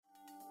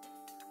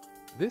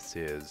This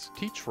is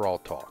Teach for All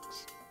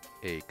Talks,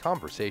 a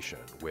conversation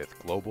with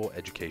global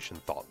education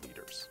thought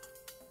leaders.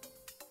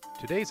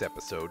 Today's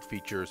episode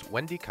features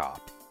Wendy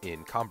Kopp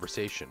in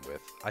conversation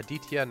with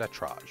Aditya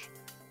Natraj,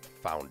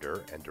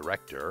 founder and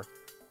director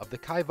of the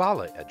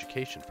Kaivala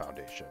Education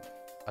Foundation,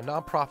 a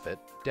nonprofit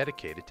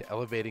dedicated to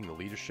elevating the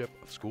leadership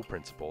of school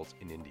principals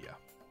in India.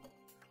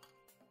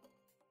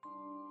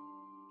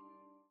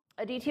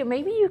 Aditya,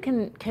 maybe you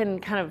can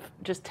kind of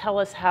just tell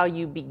us how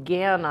you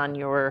began on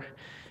your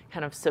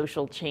kind of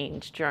social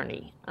change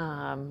journey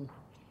in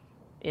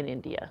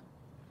India.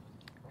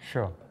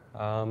 Sure.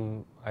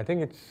 I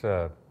think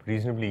it's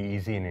reasonably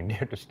easy in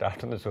India to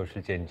start on the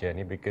social change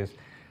journey because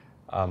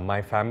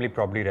my family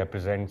probably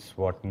represents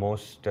what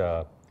most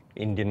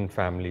Indian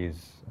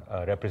families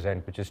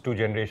represent, which is 2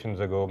 generations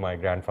ago, my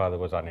grandfather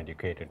was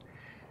uneducated.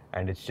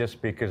 And it's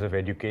just because of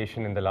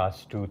education in the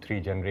last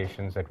 2-3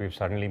 generations that we've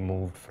suddenly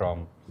moved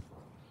from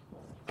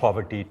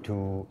poverty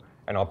to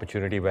an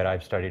opportunity where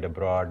I've studied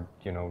abroad.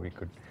 You know,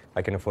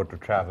 I can afford to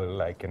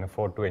travel, I can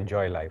afford to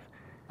enjoy life.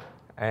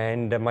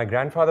 And my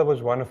grandfather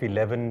was one of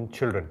 11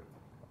 children,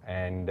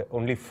 and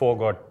only 4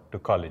 got to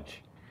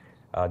college.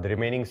 The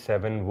remaining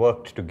 7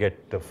 worked to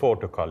get the 4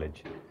 to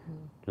college.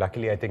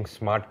 Luckily, I think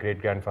smart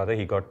great-grandfather,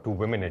 he got 2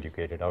 women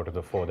educated out of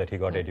the 4 that he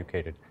got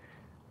educated.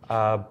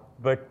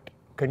 But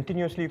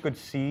continuously you could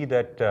see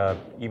that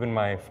even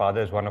my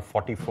father is one of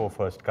 44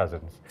 first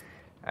cousins.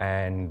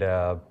 And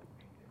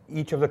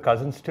each of the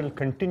cousins still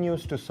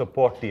continues to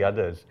support the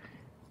others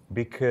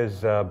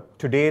because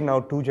today, now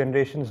 2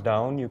 generations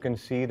down, you can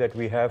see that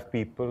we have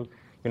people,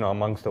 you know,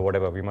 amongst the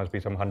whatever, we must be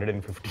some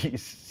 150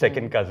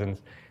 second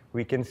cousins.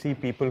 We can see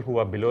people who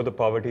are below the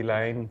poverty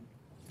line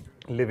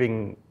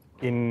living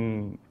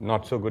in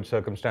not so good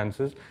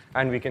circumstances,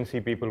 and we can see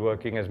people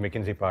working as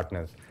McKinsey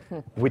partners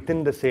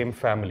within the same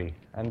family,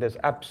 and there's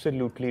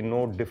absolutely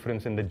no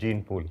difference in the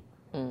gene pool.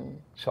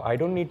 So I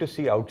don't need to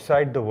see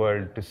outside the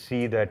world to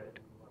see that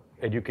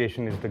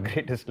education is the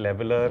greatest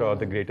leveler or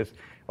the greatest,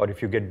 or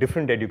if you get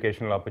different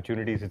educational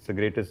opportunities, it's the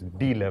greatest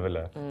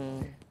de-leveler.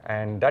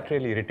 And that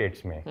really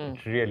irritates me.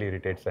 It really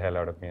irritates the hell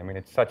out of me. I mean,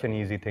 it's such an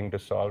easy thing to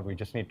solve. We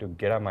just need to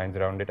get our minds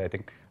around it. I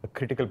think a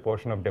critical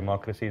portion of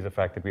democracy is the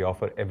fact that we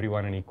offer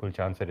everyone an equal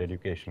chance at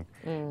education,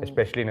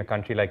 especially in a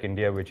country like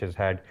India, which has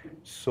had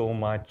so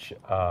much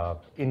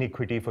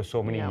inequity for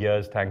so many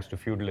years thanks to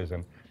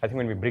feudalism. I think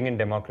when we bring in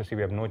democracy,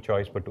 we have no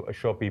choice but to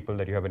assure people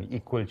that you have an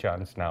equal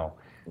chance now.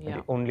 And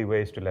the only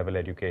way is to level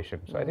education.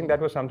 So I think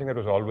that was something that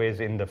was always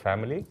in the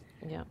family.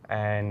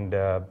 And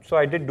so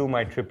I did do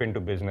my trip into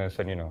business,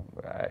 and you know,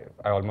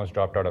 I almost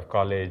dropped out of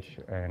college,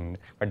 and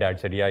my dad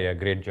said, yeah,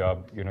 great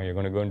job, you know, you're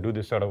going to go and do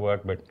this sort of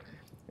work, but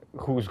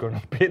who's going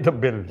to pay the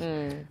bills?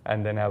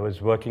 And then I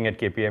was working at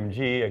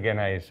KPMG. Again,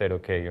 I said,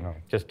 okay, you know,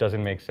 just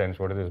doesn't make sense.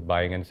 What is this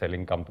buying and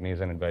selling companies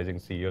and advising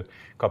CEOs?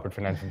 Corporate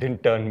finance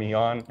didn't turn me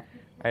on.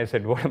 I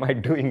said, what am I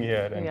doing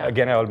here? And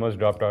again, I almost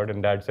dropped out,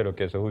 and Dad said,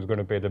 okay, so who's going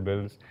to pay the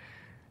bills?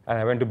 And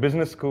I went to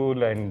business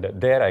school, and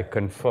there I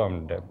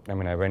confirmed. I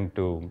mean, I went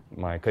to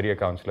my career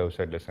counselor who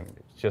said, listen,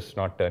 it's just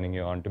not turning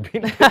you on to be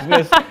in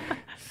business,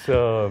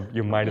 so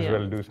you might as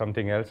well do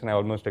something else. And I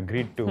almost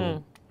agreed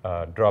to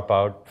drop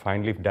out.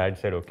 Finally, Dad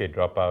said, okay,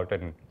 drop out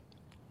and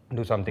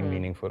do something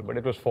meaningful. But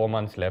it was 4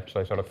 months left, so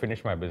I sort of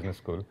finished my business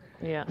school.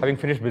 Having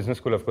finished business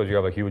school, of course, you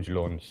have a huge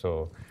loan.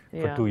 So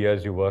for 2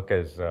 years, you work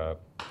as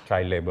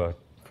child labor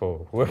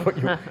for whoever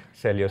you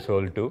sell your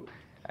soul to.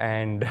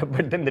 And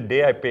but then the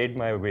day I paid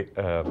my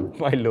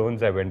my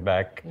loans, I went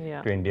back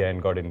to India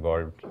and got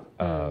involved.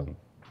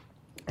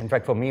 In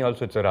fact, for me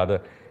also, it's a rather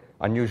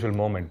unusual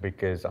moment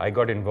because I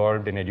got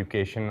involved in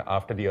education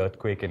after the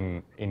earthquake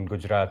in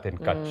Gujarat, in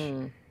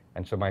Kutch.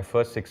 And so my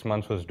first 6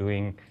 months was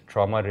doing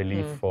trauma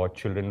relief for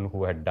children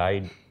who had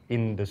died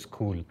in the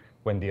school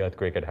when the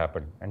earthquake had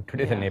happened. And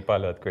today the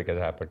Nepal earthquake has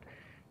happened.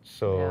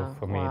 So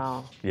for me,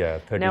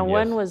 it's 13 Now, years.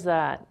 when was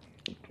that?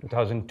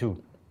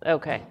 2002.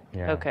 Okay.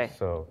 Yeah, Okay.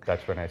 So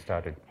that's when I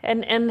started.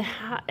 And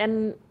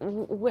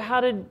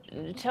how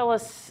did, tell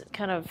us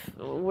kind of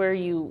where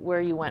you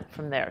went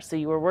from there. So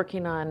you were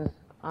working on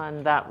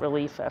that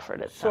relief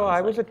effort. So I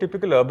was a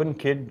typical urban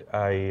kid.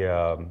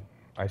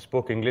 I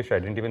spoke English. I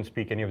didn't even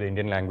speak any of the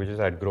Indian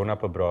languages. I'd grown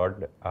up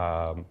abroad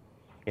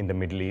in the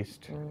Middle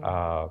East.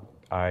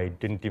 I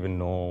didn't even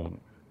know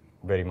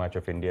very much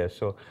of India.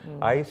 So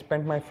I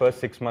spent my first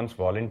 6 months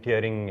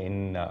volunteering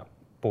in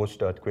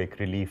post-earthquake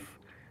relief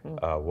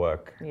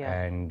work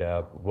and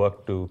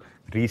worked to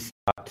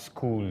restart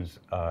schools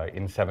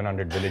in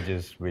 700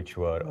 villages which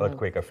were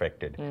earthquake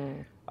affected.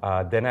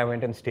 Then I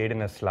went and stayed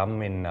in a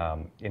slum in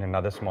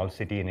another small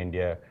city in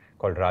India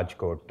called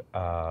Rajkot,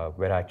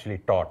 where I actually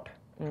taught.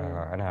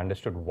 And I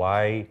understood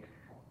why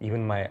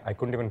I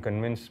couldn't even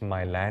convince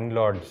my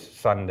landlord's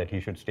son that he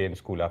should stay in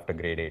school after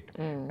grade 8.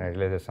 And I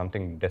realized there's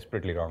something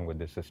desperately wrong with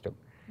this system.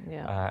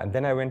 And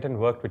then I went and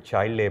worked with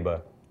child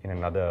labor in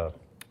another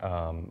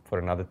for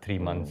another 3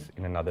 months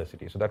in another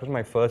city. So that was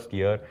my first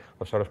year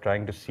of sort of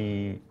trying to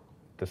see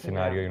the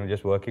scenario, you know,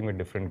 just working with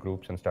different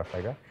groups and stuff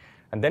like that.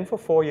 And then for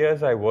 4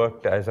 years, I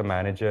worked as a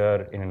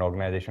manager in an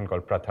organization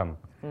called Pratham,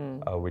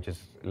 which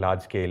is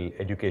large-scale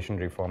education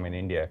reform in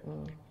India.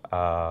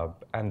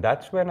 And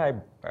that's when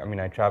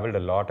I traveled a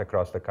lot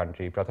across the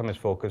country. Pratham is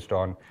focused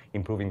on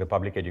improving the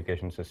public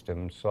education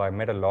system. So I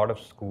met a lot of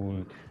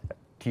school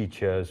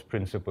teachers,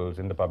 principals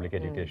in the public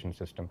education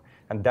system.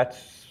 And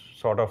that's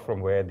sort of from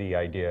where the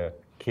idea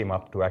came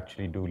up to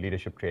actually do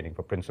leadership training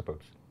for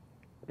principals.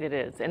 It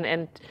is.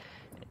 And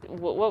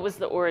what was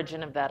the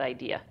origin of that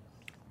idea?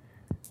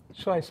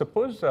 So I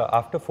suppose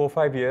after 4 or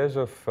 5 years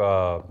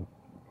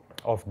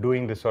of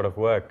doing this sort of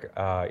work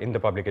in the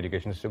public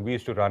education system, we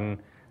used to run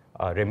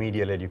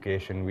remedial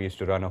education, we used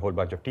to run a whole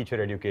bunch of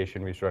teacher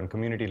education, we used to run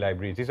community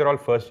libraries. These are all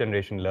first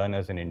generation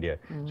learners in India.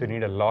 So you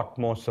need a lot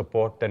more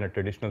support than a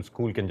traditional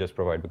school can just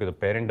provide, because a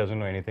parent doesn't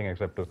know anything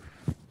except to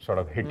sort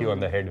of hit you on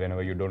the head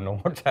whenever you don't know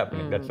what's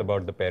happening. That's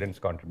about the parent's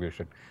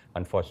contribution,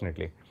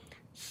 unfortunately.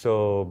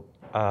 So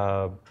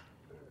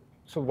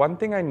so one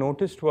thing I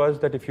noticed was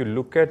that if you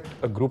look at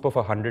a group of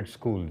 100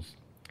 schools,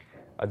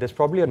 there's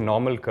probably a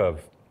normal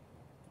curve,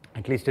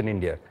 at least in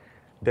India.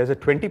 There's a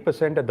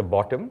 20% at the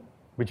bottom,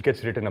 which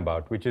gets written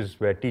about, which is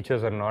where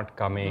teachers are not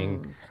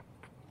coming,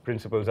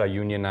 principals are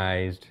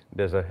unionized,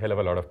 there's a hell of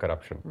a lot of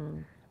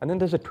corruption. And then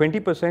there's a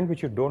 20%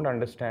 which you don't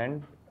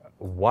understand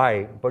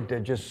why, but they're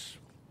just,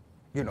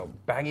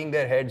 banging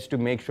their heads to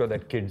make sure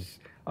that kids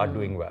are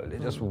doing well. They're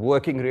just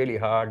working really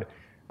hard.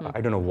 I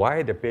don't know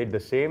why, they're paid the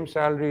same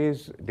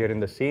salaries, they're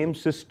in the same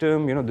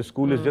system, the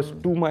school is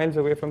just 2 miles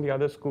away from the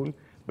other school,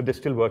 but they're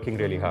still working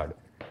really hard.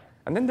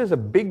 And then there's a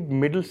big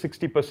middle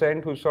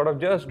 60% who's sort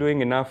of just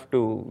doing enough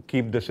to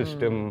keep the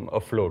system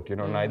afloat,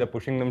 neither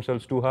pushing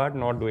themselves too hard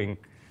nor doing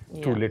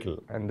too little.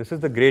 And this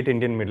is the great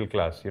Indian middle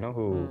class,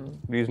 who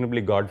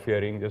reasonably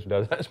God-fearing, just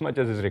does as much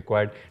as is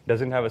required,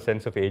 doesn't have a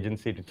sense of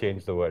agency to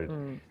change the world.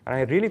 And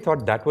I really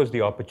thought that was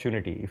the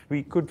opportunity. If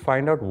we could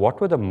find out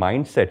what were the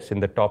mindsets in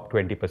the top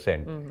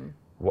 20%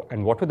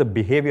 and what were the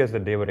behaviors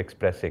that they were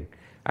expressing,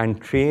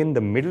 and train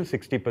the middle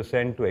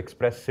 60% to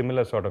express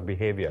similar sort of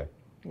behavior.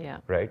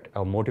 Right?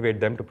 Or motivate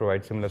them to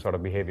provide similar sort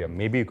of behavior.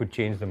 Maybe you could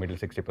change the middle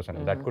 60%,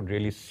 and that could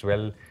really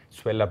swell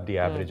up the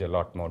average a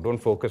lot more. Don't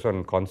focus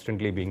on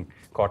constantly being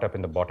caught up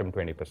in the bottom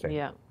 20%.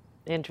 Yeah,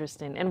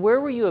 interesting. And where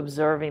were you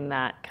observing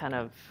that kind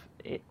of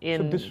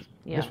in? So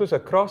this was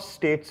across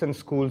states and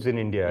schools in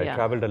India. I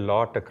traveled a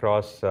lot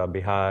across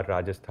Bihar,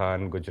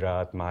 Rajasthan,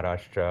 Gujarat,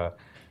 Maharashtra,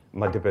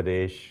 Madhya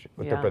Pradesh,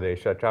 Uttar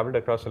Pradesh. I traveled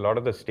across a lot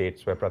of the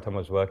states where Pratham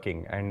was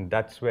working, and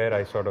that's where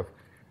I sort of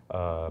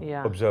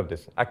observe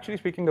this. Actually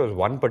speaking, there was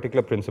one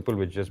particular principle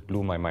which just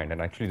blew my mind,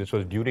 and actually this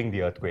was during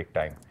the earthquake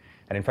time.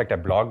 And in fact, I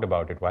blogged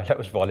about it while I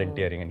was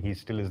volunteering, and he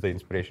still is the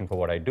inspiration for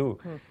what I do.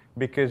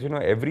 Because,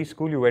 every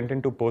school you went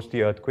into post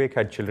the earthquake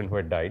had children who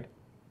had died.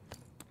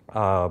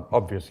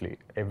 Obviously,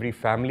 every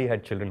family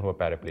had children who were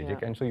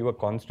paraplegic, and so you were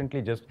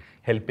constantly just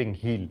helping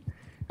heal.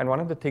 And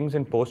one of the things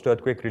in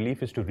post-earthquake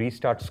relief is to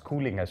restart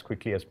schooling as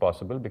quickly as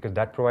possible, because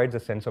that provides a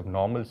sense of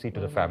normalcy to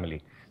the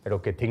family, that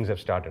okay, things have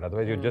started.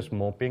 Otherwise, you're just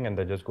moping, and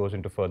that just goes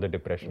into further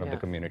depression of the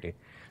community.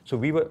 So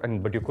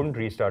but you couldn't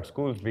restart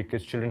schools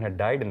because children had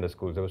died in the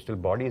schools. There were still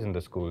bodies in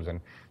the schools, and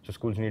so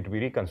schools need to be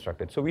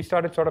reconstructed. So we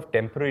started sort of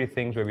temporary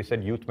things where we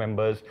said youth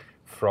members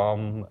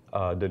from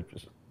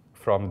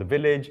the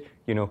village,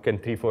 can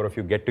 3-4 of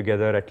you get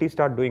together, at least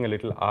start doing a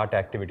little art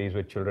activities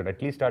with children, at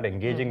least start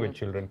engaging with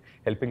children,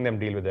 helping them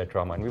deal with their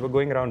trauma. And we were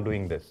going around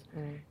doing this.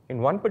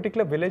 In one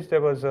particular village, there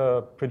was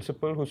a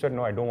principal who said,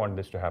 no, I don't want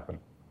this to happen.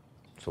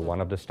 So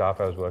one of the staff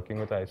I was working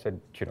with, I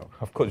said,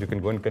 of course you can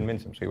go and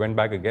convince him. So he went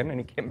back again, and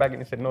he came back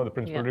and he said, no, the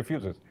principal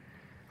refuses.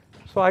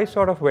 So I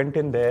sort of went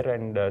in there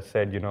and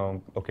said,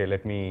 okay,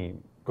 let me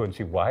go and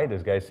see why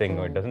this guy is saying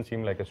no. It doesn't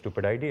seem like a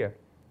stupid idea.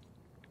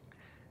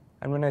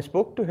 And when I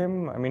spoke to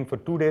him, for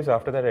 2 days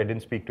after that, I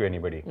didn't speak to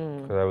anybody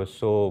because I was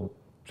so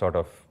sort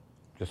of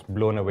just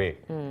blown away.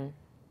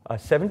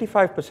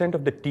 75%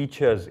 of the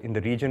teachers in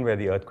the region where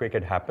the earthquake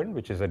had happened,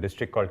 which is a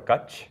district called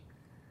Kutch,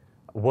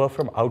 were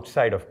from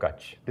outside of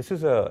Kutch. This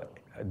is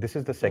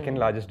the second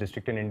largest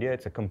district in India.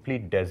 It's a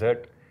complete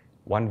desert.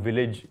 One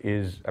village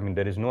is,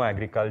 there is no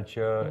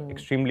agriculture,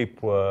 extremely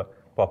poor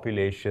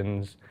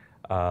populations,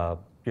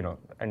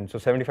 and so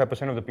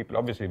 75% of the people,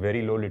 obviously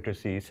very low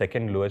literacy,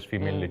 second lowest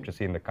female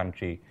literacy in the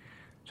country.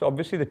 So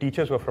obviously the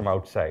teachers were from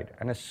outside.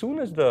 And as soon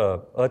as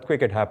the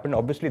earthquake had happened,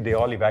 obviously they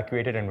all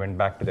evacuated and went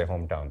back to their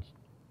hometowns,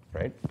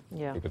 right?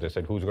 Yeah. Because they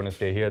said, who's going to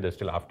stay here? There's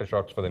still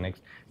aftershocks for the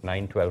next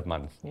 9-12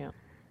 months. Yeah.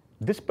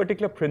 This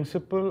particular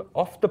principle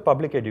of the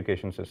public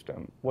education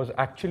system was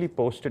actually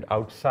posted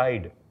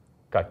outside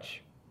Kutch.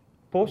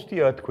 Post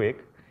the earthquake,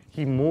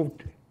 he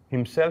moved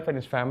himself and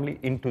his family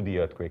into the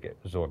earthquake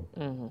zone,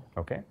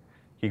 okay?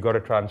 He got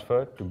a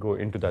transfer to go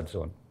into that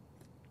zone.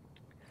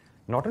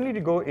 Not only did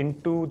he go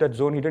into that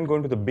zone, he didn't go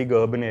into the big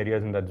urban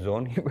areas in that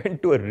zone, he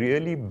went to a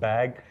really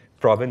bag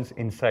province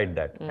inside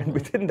that. And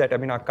within that,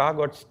 our car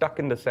got stuck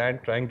in the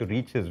sand trying to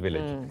reach his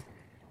village.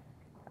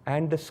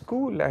 And the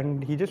school,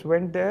 and he just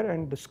went there,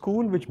 and the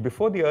school, which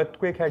before the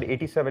earthquake had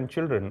 87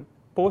 children,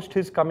 post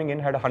his coming in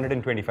had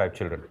 125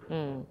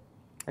 children.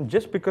 And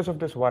just because of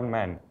this one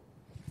man,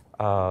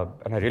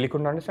 And I really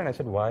couldn't understand. I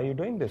said, why are you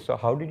doing this? So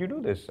how did you do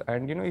this?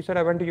 And he said,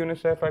 I went to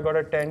UNICEF, I got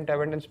a tent, I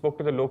went and spoke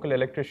to the local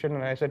electrician,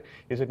 and I said,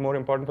 is it more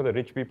important for the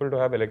rich people to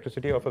have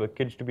electricity or for the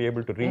kids to be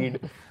able to read?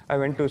 I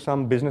went to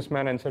some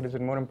businessman and said, is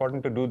it more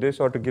important to do this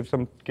or to give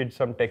some kids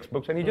some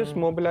textbooks? And he just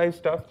mobilized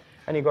stuff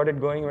and he got it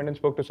going, went and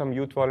spoke to some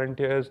youth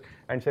volunteers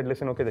and said,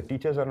 listen, okay, the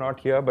teachers are not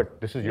here, but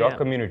this is your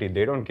community.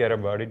 They don't care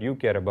about it, you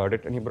care about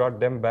it. And he brought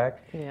them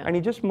back and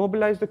he just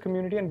mobilized the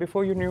community, and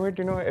before you knew it,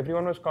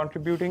 everyone was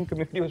contributing,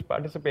 community was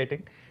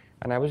participating.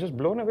 And I was just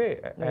blown away.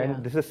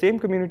 And this is the same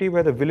community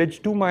where the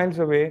village 2 miles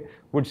away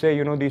would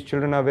say, these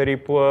children are very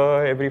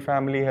poor, every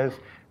family has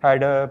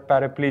had a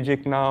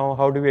paraplegic now,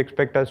 how do we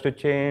expect us to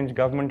change?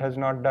 Government has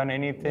not done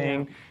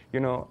anything,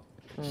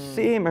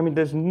 Same, I mean,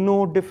 there's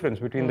no difference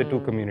between the two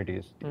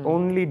communities. The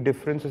only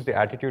difference is the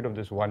attitude of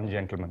this one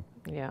gentleman.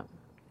 Yeah.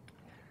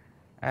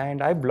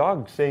 And I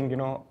blogged saying,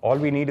 all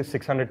we need is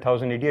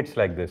 600,000 idiots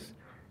like this,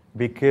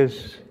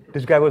 because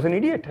this guy was an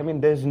idiot. I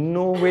mean, there's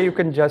no way you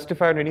can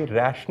justify on any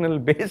rational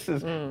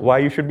basis why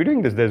you should be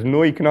doing this. There's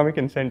no economic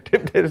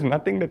incentive. There's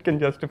nothing that can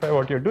justify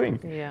what you're doing.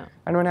 Yeah.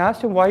 And when I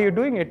asked him why you're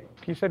doing it,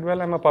 he said,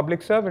 well, I'm a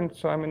public servant,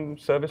 so I'm in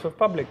service of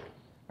public.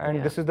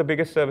 And this is the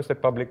biggest service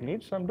that public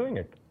needs, so I'm doing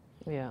it.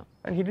 Yeah.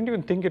 And he didn't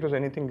even think it was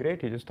anything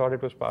great. He just thought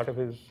it was part of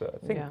his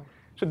thing. Yeah.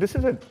 So this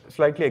is a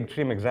slightly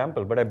extreme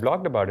example, but I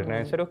blogged about it and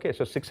I said, okay,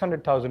 so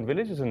 600,000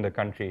 villages in the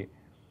country,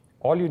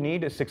 all you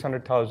need is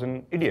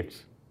 600,000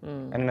 idiots.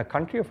 And in a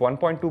country of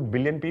 1.2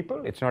 billion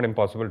people, it's not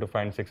impossible to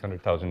find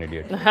 600,000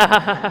 idiots,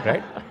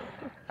 right?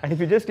 And if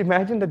you just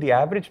imagine that the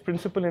average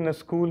principal in a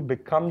school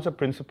becomes a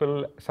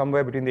principal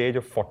somewhere between the age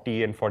of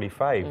 40 and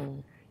 45,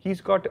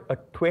 he's got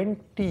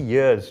 20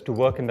 years to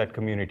work in that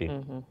community,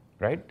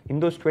 right?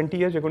 In those 20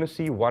 years, you're going to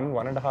see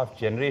 1.5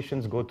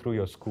 generations go through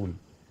your school.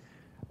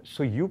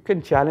 So you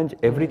can challenge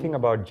everything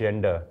about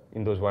gender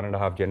in those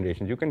 1.5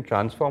 generations. You can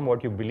transform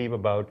what you believe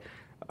about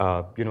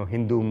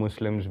Hindu,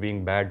 Muslims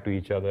being bad to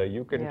each other.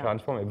 You can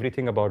transform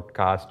everything about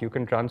caste. You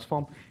can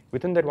transform,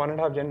 within that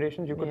 1.5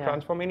 generations, you could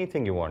transform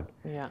anything you want.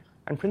 Yeah.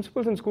 And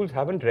principals in schools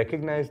haven't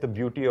recognized the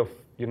beauty of,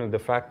 the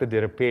fact that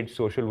they're a paid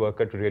social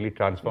worker to really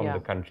transform the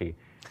country.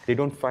 They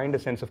don't find a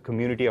sense of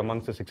community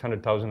amongst the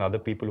 600,000 other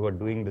people who are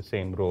doing the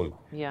same role.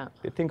 Yeah.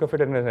 They think of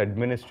it as an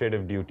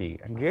administrative duty.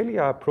 And really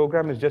our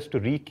program is just to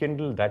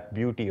rekindle that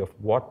beauty of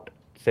what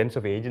sense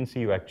of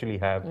agency you actually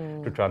have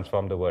to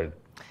transform the world.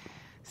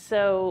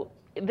 So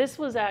this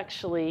was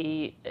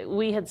actually,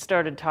 we had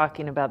started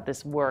talking about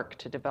this work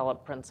to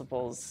develop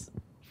principles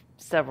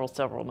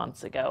several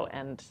months ago,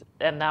 and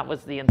that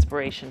was the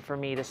inspiration for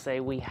me to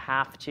say we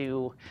have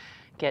to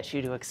get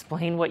you to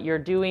explain what you're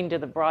doing to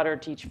the broader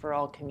Teach for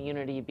All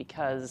community,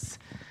 because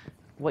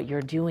what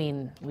you're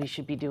doing, we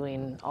should be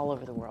doing all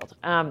over the world.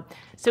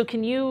 So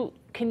can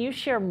you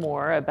share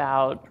more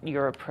about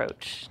your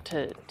approach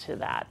to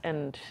that?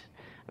 And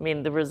I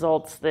mean, the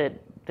results that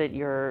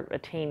you're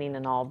attaining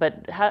and all,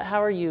 but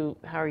how are you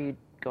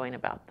going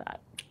about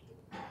that?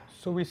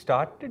 So I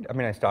started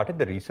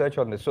the research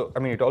on this. So,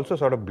 it also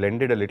sort of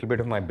blended a little bit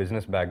of my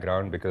business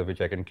background, because of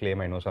which I can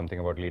claim I know something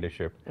about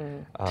leadership,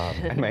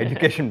 and my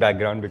education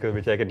background, because of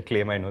which I can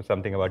claim I know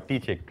something about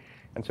teaching.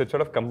 And so it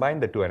sort of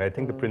combined the two. And I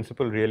think the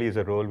principal really is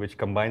a role which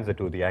combines the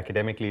two, the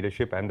academic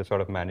leadership and the sort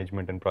of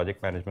management and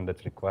project management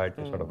that's required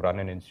to sort of run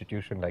an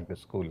institution like the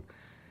school.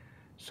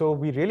 So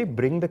we really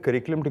bring the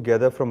curriculum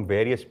together from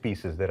various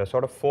pieces. There are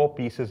sort of 4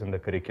 pieces in the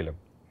curriculum,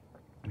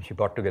 which we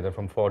brought together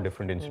from 4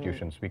 different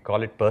institutions. We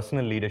call it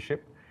personal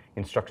leadership,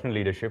 instructional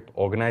leadership,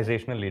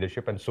 organizational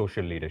leadership, and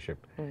social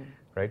leadership.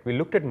 Right? We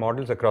looked at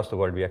models across the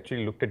world. We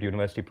actually looked at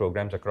university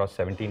programs across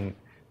 17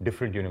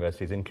 different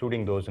universities,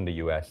 including those in the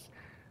US.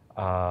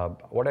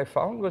 What I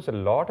found was a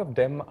lot of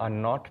them are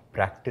not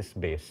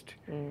practice-based.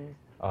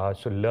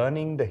 So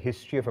learning the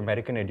history of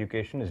American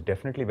education is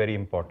definitely very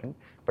important,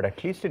 but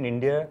at least in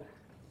India,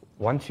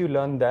 once you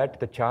learn that,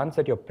 the chance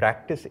that your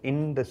practice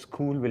in the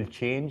school will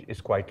change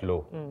is quite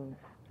low,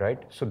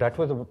 right? So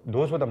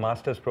those were the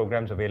master's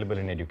programs available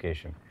in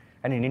education.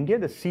 And in India,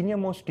 the senior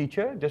most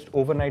teacher just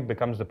overnight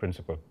becomes the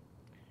principal.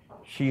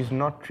 She's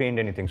not trained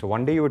anything. So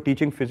one day you were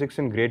teaching physics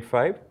in grade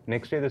 5,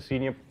 next day the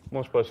senior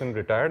most person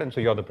retired, and so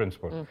you're the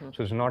principal. So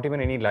there's not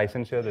even any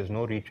licensure, there's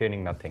no retraining,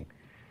 nothing.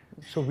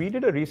 So we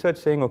did a research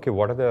saying, okay,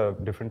 what are the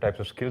different types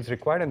of skills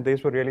required? And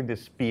these were really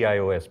this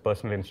PIOS,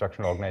 personal,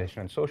 instructional,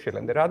 organizational, and social.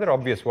 And they're rather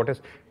obvious. What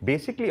is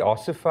basically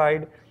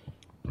ossified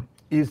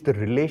is the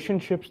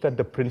relationships that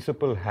the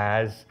principal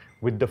has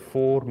with the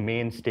 4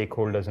 main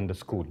stakeholders in the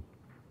school.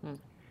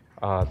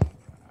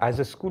 As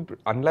a school,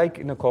 unlike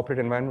in a corporate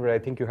environment where I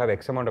think you have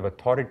X amount of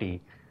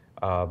authority,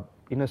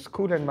 in a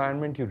school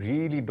environment, you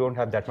really don't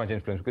have that much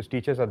influence, because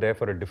teachers are there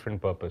for a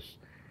different purpose.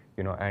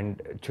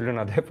 and children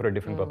are there for a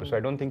different purpose. So I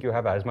don't think you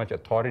have as much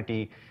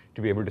authority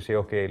to be able to say,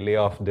 okay, lay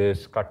off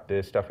this, cut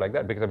this, stuff like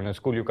that. Because in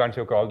school, you can't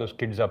say, okay, all those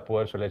kids are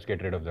poor, so let's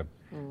get rid of them,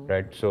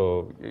 right?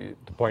 So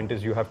the point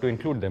is you have to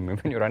include them.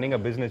 When you're running a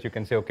business, you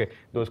can say, okay,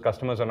 those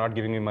customers are not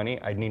giving me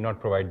money, I need not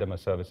provide them a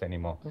service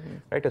anymore,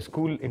 right? A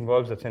school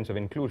involves that sense of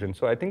inclusion.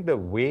 So I think the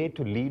way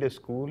to lead a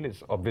school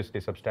is obviously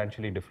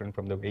substantially different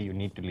from the way you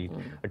need to lead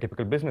a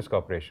typical business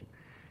corporation.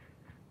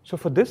 So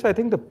for this, I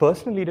think the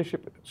personal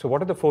leadership, so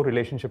what are the 4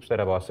 relationships that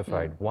I've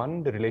ossified?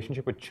 One, the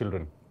relationship with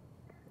children.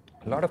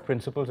 A lot of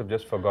principals have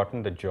just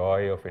forgotten the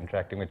joy of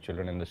interacting with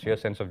children and the sheer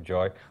sense of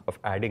joy of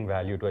adding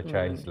value to a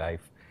child's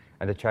life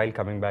and the child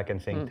coming back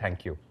and saying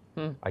thank you.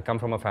 I come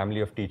from a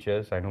family of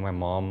teachers. I know my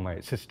mom, my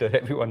sister,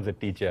 everyone's a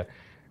teacher.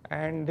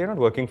 And they're not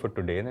working for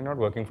today, they're not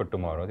working for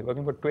tomorrow. They're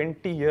working for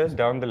 20 years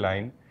down the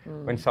line.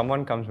 When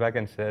someone comes back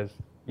and says,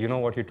 you know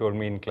what you told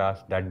me in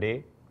class that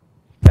day?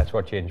 That's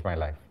what changed my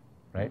life,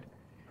 right?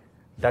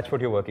 That's what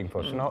you're working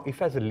for. So now,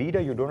 if as a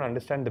leader you don't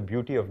understand the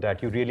beauty of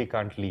that, you really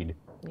can't lead.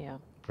 Yeah.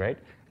 Right?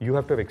 You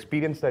have to have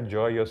experienced that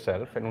joy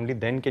yourself, and only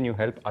then can you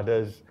help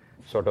others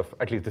sort of,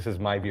 at least this is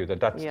my view,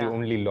 that's the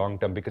only long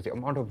term, because the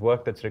amount of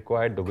work that's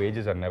required, the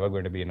wages are never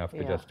going to be enough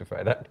to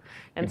justify that.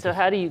 And so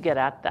how do you get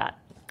at that?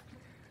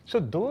 So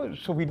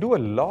we do a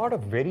lot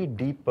of very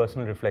deep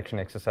personal reflection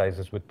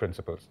exercises with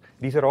principals.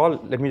 These are all,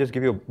 let me just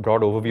give you a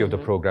broad overview of the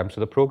program. So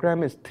the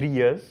program is 3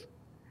 years.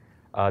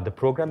 The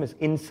program is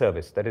in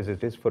service. That is,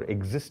 it is for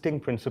existing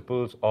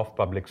principals of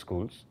public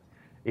schools.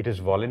 It is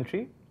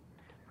voluntary.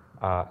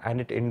 And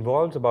it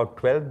involves about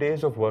 12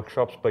 days of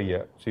workshops per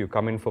year. So you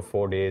come in for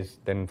 4 days,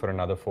 then for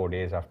another 4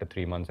 days after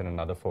 3 months and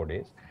another 4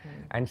 days.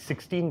 And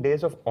 16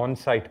 days of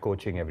on-site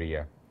coaching every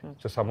year.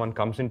 So someone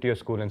comes into your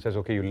school and says,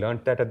 okay, you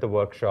learned that at the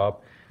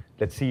workshop.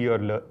 Let's see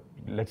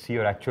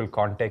your actual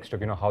context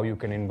of how you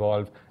can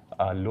involve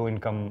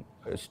low-income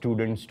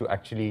students to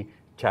actually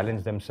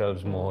challenge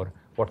themselves more.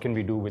 What can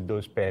we do with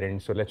those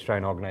parents? So let's try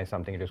and organize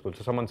something at your school.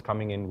 So someone's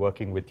coming in,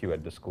 working with you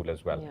at the school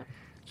as well. Yeah.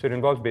 So it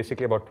involves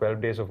basically about 12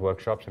 days of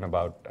workshops and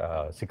about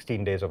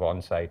 16 days of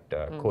on-site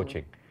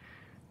coaching.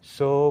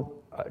 So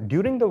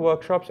during the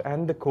workshops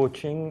and the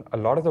coaching, a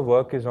lot of the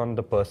work is on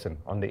the person,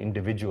 on the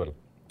individual.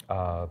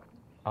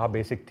 Our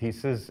basic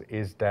thesis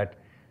is that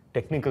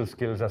technical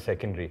skills are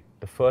secondary.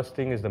 The first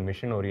thing is the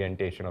mission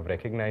orientation of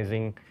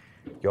recognizing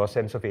your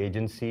sense of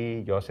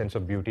agency, your sense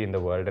of beauty in the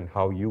world, and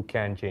how you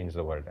can change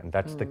the world. And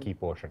that's the key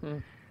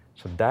portion.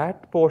 So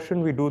that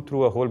portion we do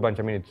through a whole bunch.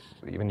 I mean,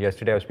 even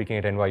yesterday I was speaking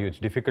at NYU. It's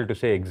difficult to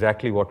say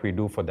exactly what we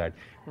do for that.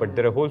 But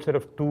there are a whole set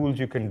of tools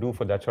you can do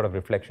for that sort of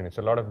reflection. It's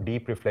a lot of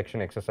deep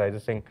reflection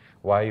exercises saying,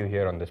 why are you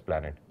here on this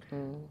planet?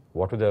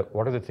 What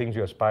are the things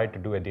you aspired to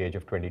do at the age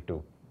of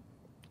 22,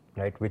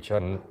 right? Which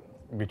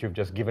you've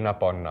just given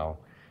up on now?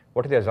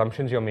 What are the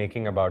assumptions you're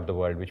making about the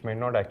world, which may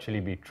not actually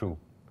be true?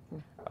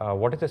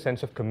 What is the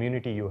sense of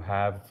community you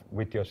have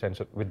with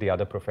with the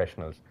other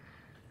professionals?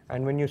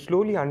 And when you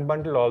slowly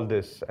unbundle all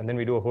this, and then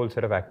we do a whole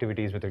set of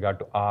activities with regard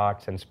to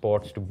arts and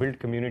sports to build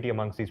community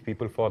amongst these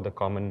people for the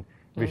common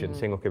vision,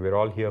 saying, okay, we're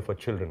all here for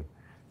children.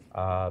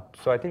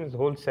 So I think there's a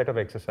whole set of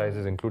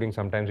exercises, including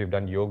sometimes we've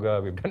done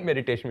yoga, we've done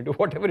meditation, we do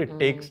whatever it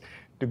takes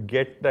to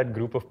get that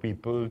group of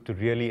people to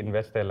really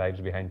invest their lives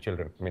behind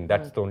children. I mean,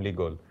 that's the only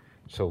goal.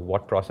 So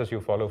what process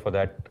you follow for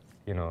that,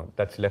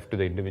 that's left to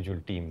the individual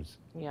teams.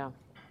 Yeah.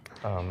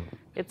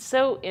 It's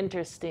so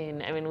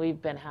interesting. I mean,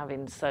 we've been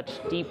having such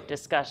deep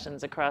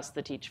discussions across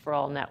the Teach for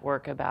All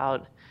network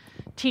about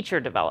teacher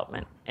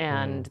development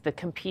and the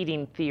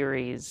competing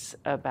theories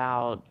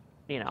about,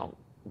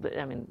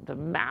 the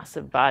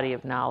massive body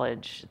of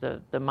knowledge,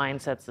 the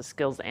mindsets, the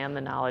skills, and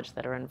the knowledge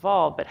that are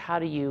involved. But how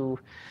do you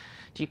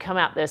come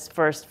at this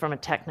first from a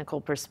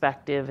technical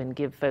perspective and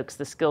give folks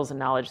the skills and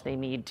knowledge they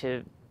need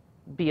to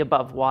be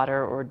above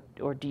water,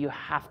 or do you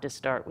have to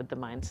start with the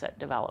mindset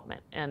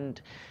development? And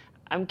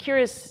I'm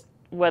curious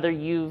whether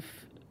you've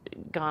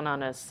gone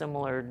on a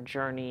similar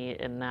journey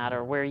in that,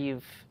 or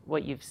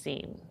what you've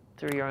seen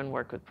through your own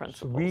work with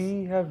principals. So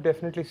we have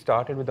definitely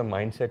started with the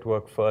mindset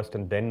work first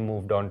and then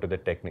moved on to the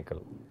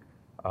technical.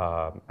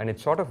 And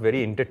it's sort of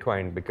very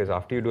intertwined, because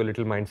after you do a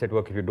little mindset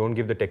work, if you don't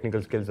give the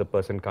technical skills, the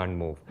person can't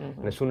move.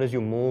 And as soon as you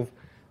move,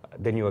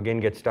 then you again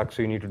get stuck,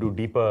 so you need to do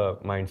deeper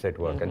mindset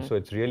work. And so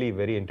it's really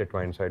very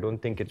intertwined. So I don't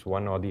think it's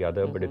one or the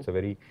other, but it's a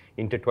very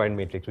intertwined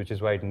matrix, which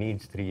is why it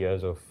needs 3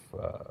 years of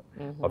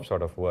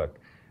sort of work.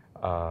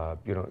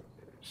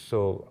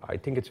 So I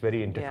think it's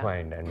very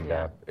intertwined. And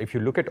if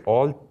you look at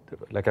all,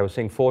 like I was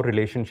saying, 4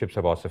 relationships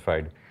have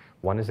ossified.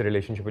 1 is a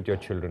relationship with your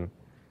children.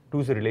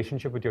 2 is a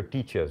relationship with your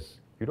teachers.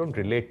 You don't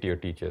relate to your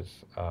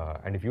teachers.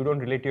 And if you don't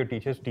relate to your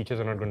teachers, teachers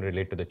are not going to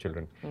relate to the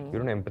children. You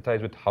don't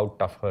empathize with how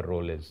tough her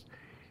role is.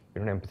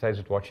 You don't empathize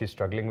with what she's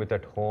struggling with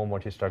at home,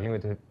 what she's struggling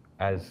with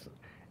as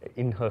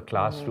in her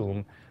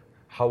classroom,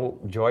 how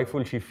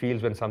joyful she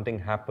feels when something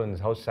happens,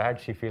 how sad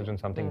she feels when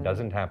something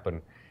doesn't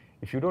happen.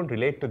 If you don't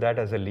relate to that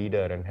as a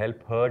leader and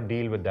help her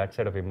deal with that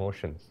set of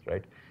emotions,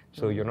 right,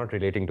 So you're not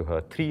relating to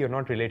her. 3, you're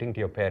not relating to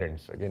your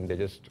parents. Again, they're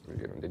just,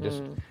 they're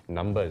just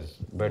numbers.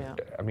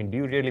 But I mean, do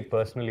you really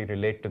personally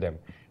relate to them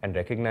and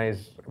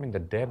recognize, I mean,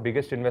 that their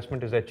biggest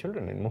investment is their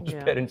children in most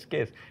parents'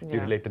 case. Do you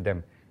relate to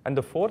them? And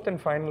the 4th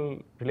and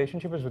final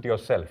relationship is with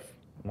yourself.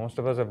 Most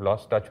of us have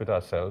lost touch with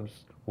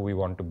ourselves, who we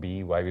want to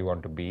be, why we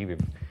want to be.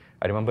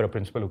 I remember a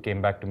principal who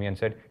came back to me and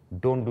said,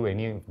 don't do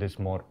any of this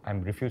more. I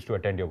refuse to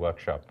attend your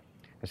workshop.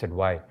 I said,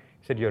 why?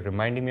 He said, you're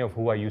reminding me of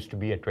who I used to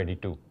be at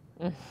 22.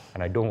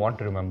 And I don't want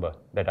to remember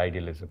that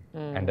idealism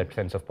and that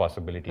sense of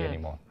possibility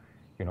anymore.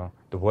 You know,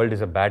 the world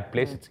is a bad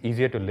place. It's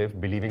easier to live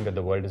believing that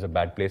the world is a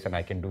bad place and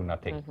I can do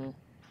nothing.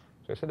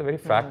 So I said, the very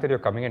fact that you're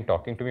coming and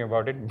talking to me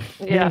about it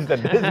means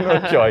that there's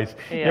no choice.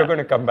 You're going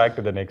to come back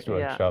to the next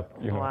workshop.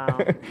 You know? Wow.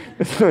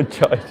 There's no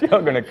choice.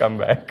 You're going to come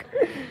back.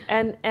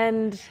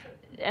 And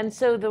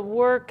so the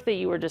work that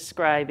you were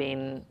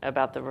describing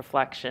about the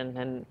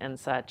reflection and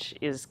such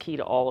is key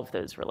to all of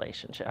those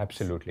relationships.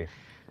 Absolutely.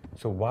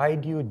 So why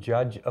do you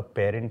judge a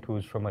parent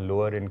who's from a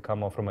lower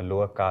income or from a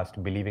lower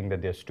caste believing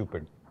that they're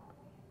stupid?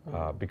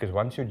 Because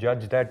once you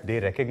judge that, they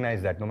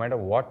recognize that no matter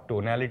what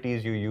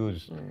tonalities you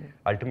use,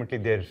 ultimately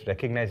they're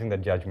recognizing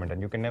that judgment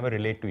and you can never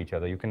relate to each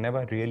other. You can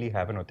never really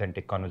have an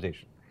authentic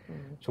conversation.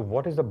 So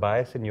what is the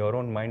bias in your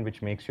own mind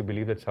which makes you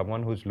believe that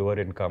someone who's lower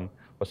income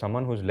or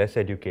someone who's less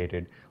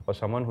educated or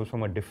someone who's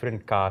from a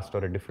different caste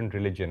or a different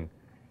religion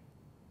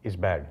is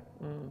bad?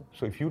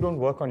 So if you don't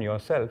work on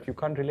yourself, you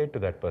can't relate to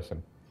that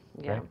person.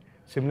 Right?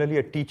 Similarly,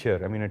 a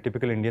teacher, I mean, a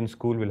typical Indian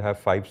school will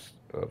have a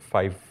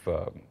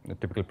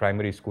typical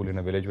primary school in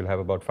a village will have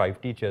about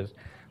 5 teachers.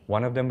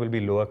 One of them will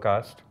be lower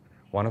caste,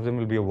 one of them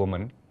will be a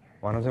woman,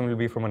 one of them will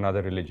be from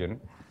another religion,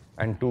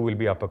 and 2 will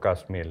be upper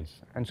caste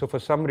males. And so for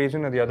some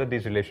reason or the other,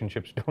 these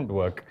relationships don't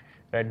work,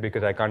 right?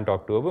 Because I can't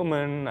talk to a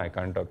woman, I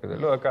can't talk to the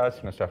lower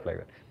caste, and stuff like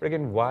that. But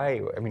again,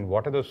 why? I mean,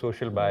 what are those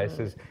social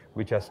biases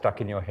which are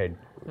stuck in your head?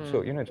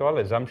 So, you know, it's all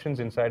assumptions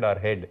inside our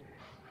head.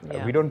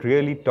 We don't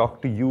really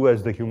talk to you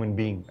as the human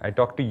being. I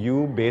talk to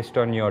you based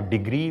on your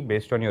degree,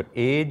 based on your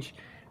age,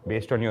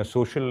 based on your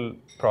social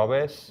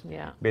prowess,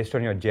 based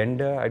on your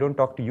gender. I don't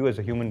talk to you as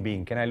a human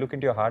being. Can I look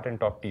into your heart and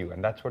talk to you?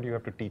 And that's what you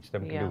have to teach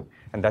them to do.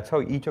 And that's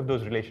how each of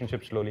those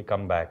relationships slowly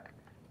come back,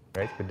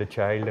 right? With the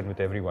child and with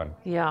everyone.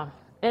 Yeah.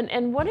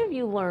 And what have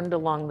you learned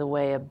along the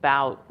way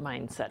about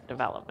mindset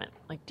development?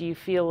 Like, do you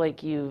feel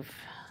like you've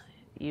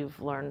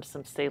learned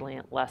some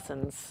salient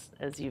lessons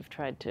as you've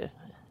tried to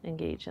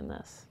engage in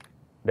this?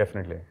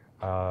 Definitely.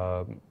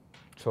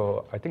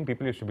 So I think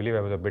people used to believe I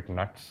was a bit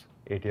nuts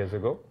 8 years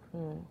ago.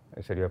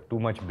 I said, you have too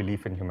much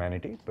belief in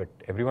humanity. But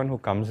everyone who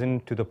comes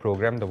into the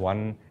program, the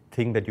one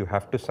thing that you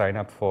have to sign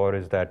up for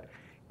is that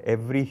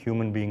every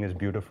human being is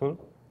beautiful,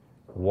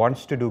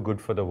 wants to do good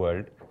for the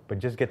world, but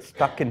just gets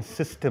stuck in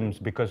systems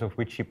because of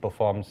which he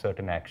performs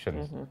certain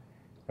actions.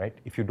 Right?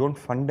 If you don't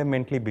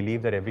fundamentally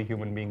believe that every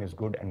human being is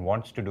good and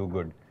wants to do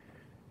good,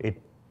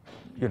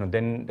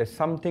 then there's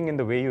something in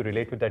the way you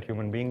relate with that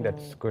human being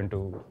that's going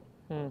to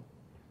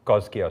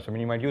cause chaos. I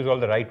mean, you might use all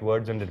the right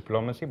words and the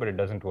diplomacy, but it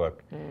doesn't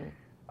work.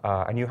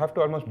 And you have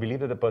to almost believe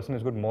that the person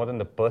is good more than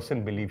the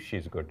person believes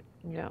she's good.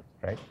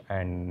 Right?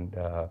 And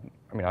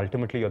I mean,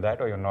 ultimately, you're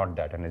that or you're not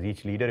that. And as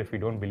each leader, if we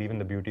don't believe in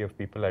the beauty of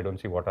people, I don't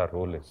see what our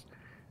role is.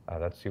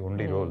 That's the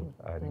only role.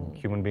 I think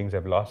human beings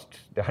have lost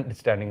the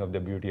understanding of the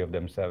beauty of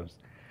themselves.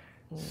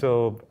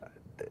 So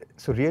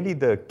really,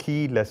 the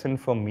key lesson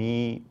for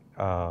me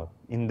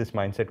in this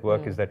mindset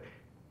work is that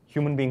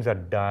human beings are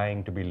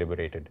dying to be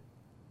liberated.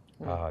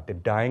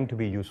 They're dying to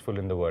be useful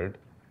in the world.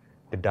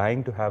 They're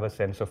dying to have a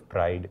sense of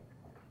pride.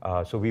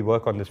 So we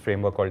work on this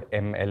framework called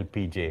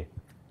MLPJ,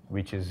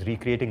 which is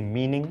recreating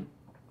meaning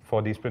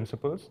for these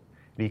principles,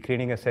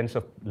 recreating a sense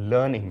of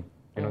learning,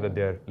 that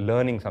they're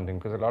learning something,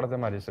 because a lot of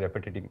them are just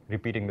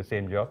repeating the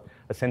same job,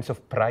 a sense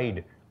of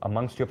pride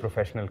amongst your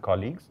professional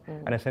colleagues,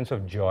 and a sense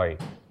of joy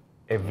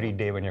every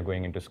day when you're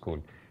going into school.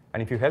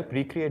 And if you help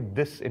recreate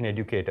this in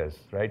educators,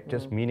 right,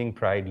 just meaning,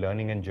 pride,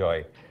 learning, and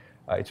joy,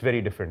 it's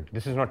very different.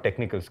 This is not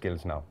technical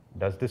skills now.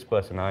 Does this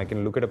person, now I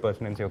can look at a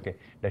person and say, okay,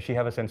 does she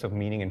have a sense of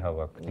meaning in her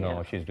work?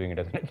 No, she's doing it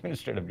as an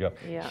administrative job.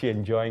 Is she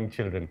enjoying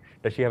children?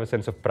 Does she have a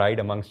sense of pride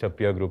amongst her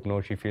peer group? No,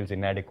 she feels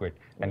inadequate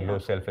and low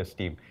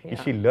self-esteem. Is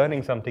she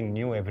learning something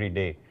new every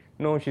day?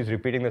 No, she's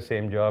repeating the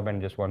same job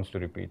and just wants to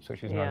repeat, so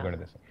she's not good at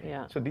this.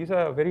 So these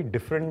are very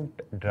different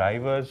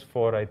drivers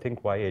for, I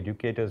think, why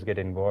educators get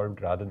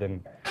involved rather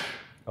than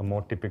a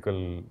more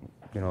typical,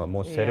 a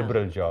more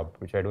cerebral job,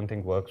 which I don't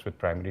think works with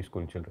primary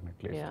school children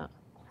at least.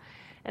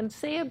 And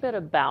say a bit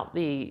about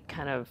the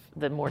kind of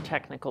the more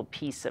technical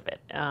piece of it.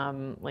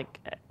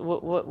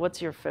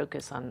 What's your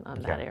focus on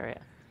that area?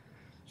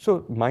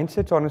 So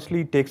mindsets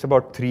honestly takes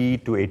about 3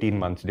 to 18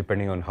 months,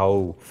 depending on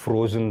how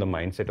frozen the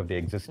mindset of the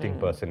existing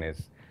person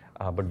is.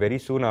 But very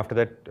soon after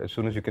that, as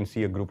soon as you can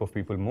see a group of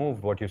people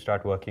move, what you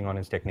start working on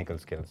is technical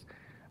skills.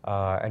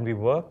 And we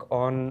work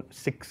on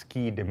 6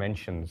 key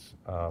dimensions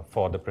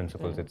for the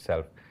principles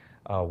itself.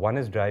 One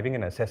is driving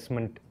an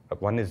assessment,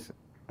 one is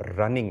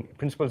running,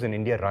 principals in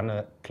India run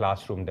a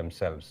classroom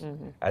themselves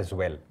as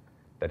well.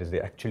 That is,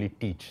 they actually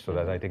teach. So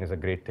that I think is a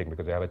great thing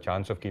because they have a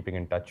chance of keeping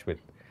in touch with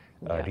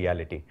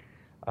reality.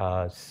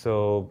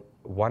 So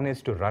one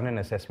is to run an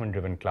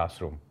assessment-driven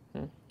classroom.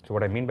 So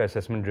what I mean by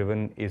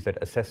assessment-driven is that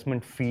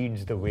assessment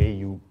feeds the way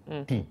you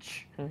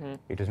teach.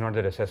 It is not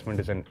that assessment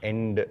is an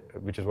end,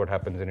 which is what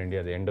happens in India.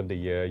 At the end of the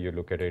year, you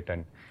look at it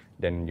and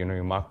then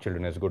you mark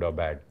children as good or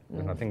bad.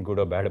 There's nothing good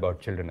or bad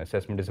about children.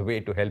 Assessment is a way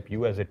to help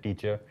you as a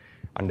teacher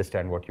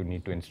understand what you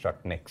need to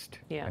instruct next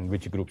and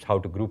which groups, how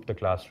to group the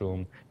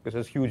classroom, because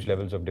there's huge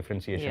levels of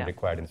differentiation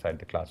required inside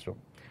the classroom.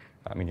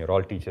 I mean, you're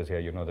all teachers here,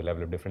 you know the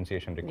level of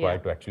differentiation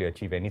required to actually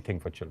achieve anything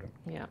for children,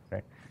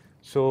 right?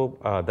 So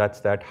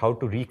that's that. How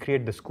to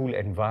recreate the school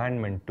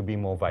environment to be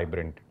more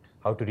vibrant.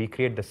 How to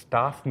recreate the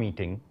staff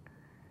meeting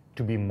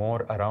to be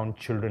more around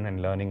children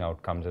and learning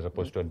outcomes as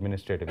opposed to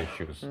administrative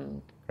issues,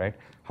 right?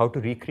 How to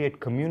recreate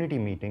community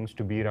meetings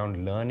to be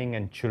around learning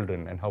and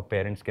children and how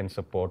parents can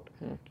support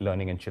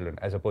learning and children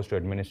as opposed to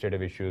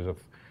administrative issues of,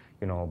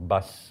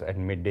 bus and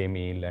midday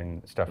meal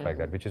and stuff like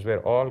that, which is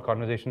where all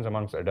conversations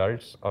amongst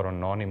adults are on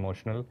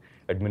non-emotional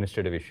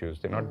administrative issues.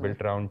 They're not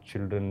built around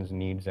children's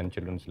needs and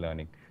children's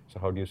learning. So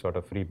how do you sort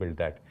of rebuild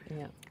that?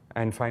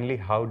 And finally,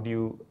 how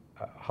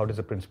does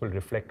the principal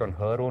reflect on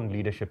her own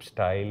leadership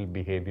style,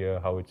 behavior,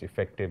 how it's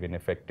effective,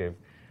 ineffective,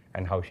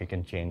 and how she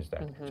can change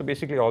that? So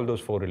basically all those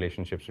four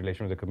relationships,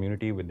 relation with the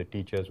community, with the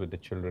teachers, with the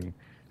children,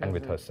 and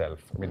with herself.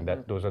 I mean,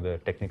 those are the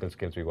technical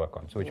skills we work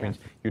on. So which means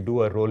you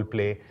do a role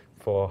play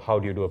for how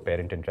do you do a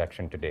parent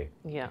interaction today.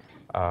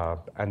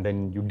 And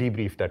then you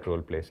debrief that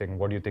role play, saying,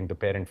 what do you think the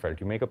parent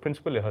felt? You make a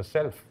principal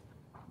herself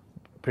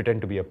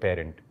pretend to be a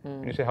parent.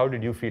 And you say, how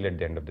did you feel at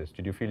the end of this?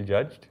 Did you feel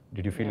judged?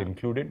 Did you feel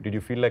included? Did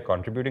you feel like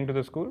contributing to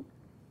the school?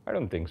 I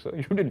don't think so.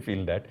 You didn't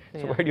feel that.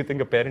 So why do you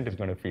think a parent is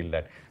going to feel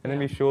that? And then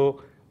we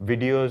show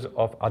videos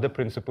of other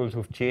principals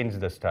who've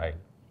changed the style,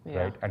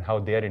 right? And how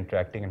they're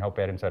interacting and how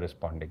parents are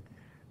responding.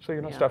 So,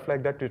 stuff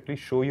like that to at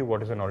least show you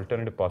what is an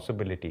alternative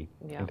possibility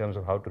in terms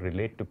of how to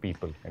relate to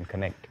people and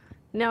connect.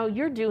 Now,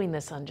 you're doing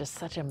this on just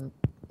such a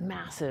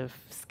massive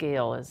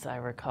scale, as I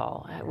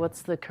recall.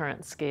 What's the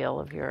current scale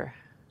of your...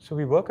 So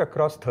we work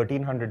across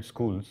 1,300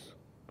 schools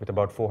with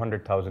about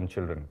 400,000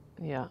 children.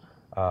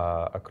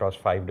 Across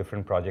 5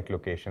 different project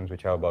locations,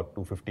 which have about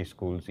 250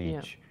 schools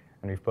each.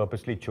 And we've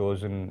purposely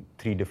chosen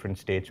 3 different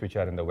states, which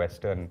are in the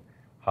western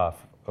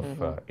half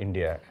of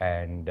India.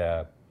 And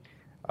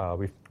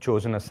we've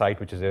chosen a site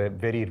which is a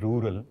very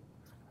rural,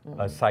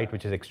 a site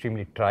which is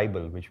extremely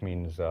tribal, which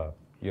means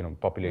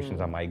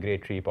populations are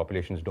migratory,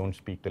 populations don't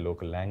speak the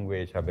local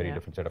language, have very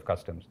different set of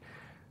customs.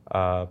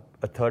 A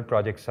third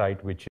project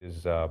site which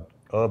is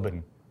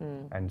urban,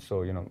 and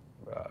so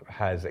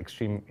has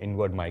extreme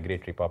inward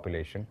migratory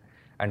population,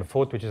 and a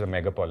fourth which is a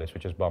megapolis,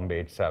 which is Bombay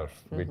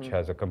itself, which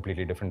has a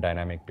completely different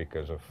dynamic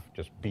because of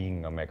just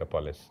being a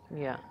megapolis.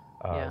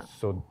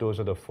 So those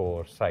are the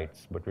 4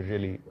 sites, but we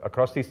really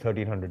across these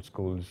 1,300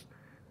 schools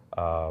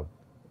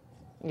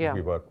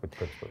we work with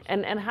principals.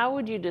 And how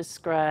would you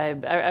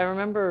describe? I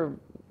remember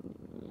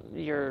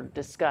your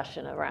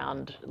discussion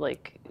around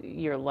like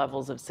your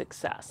levels of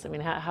success. I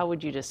mean, how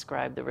would you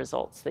describe the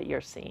results that you're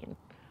seeing?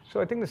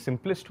 So I think the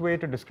simplest way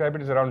to describe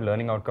it is around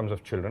learning outcomes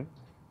of children.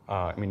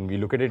 I mean, we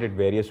look at it in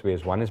various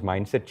ways. One is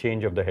mindset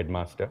change of the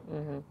headmaster,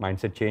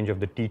 mindset change of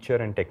the teacher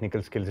and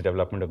technical skills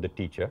development of the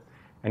teacher,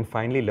 and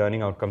finally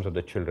learning outcomes of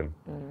the children.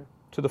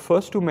 So the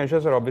first 2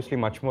 measures are obviously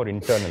much more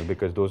internal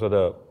because those are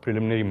the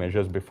preliminary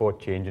measures before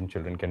change in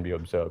children can be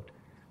observed.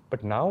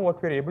 But now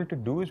what we're able to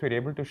do is we're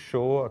able to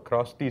show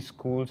across these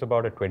schools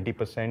about a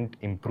 20%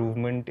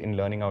 improvement in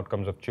learning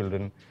outcomes of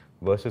children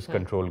versus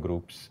control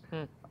groups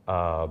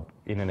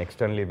in an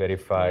externally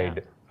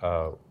verified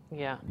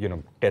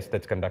test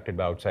that's conducted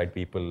by outside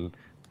people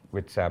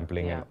with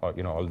sampling and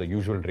all the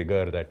usual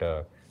rigor that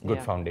a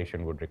good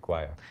foundation would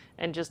require.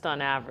 And just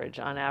on average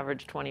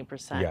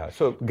 20%. Yeah,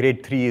 so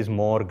grade 3 is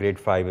more, grade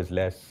 5 is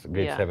less,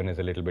 grade 7 is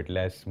a little bit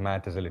less,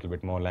 math is a little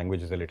bit more,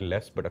 language is a little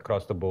less, but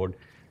across the board.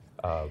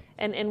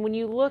 And when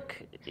you look,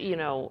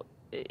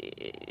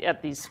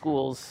 at these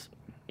schools,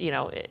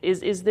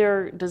 does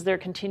there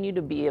continue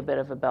to be a bit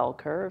of a bell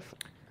curve?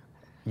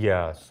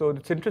 Yeah, so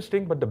it's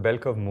interesting, but the bell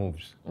curve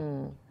moves.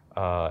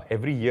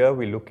 Every year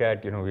we look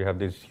at, we have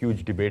these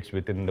huge debates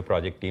within the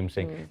project team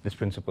saying this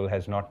principal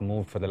has not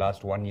moved for the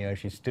last 1 year.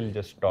 She's still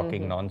just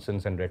talking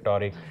nonsense and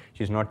rhetoric.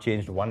 She's not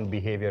changed one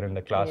behavior in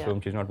the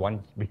classroom. She's not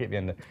one behavior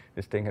in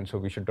this thing. And so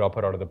we should drop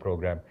her out of the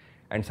program.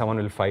 And someone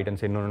will fight and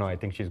say, no, I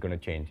think she's going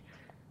to change.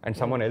 And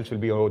someone else will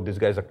be, oh, this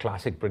guy's a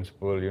classic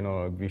principal.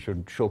 We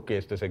should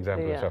showcase this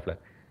example and stuff like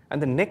that.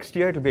 And the next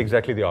year it will be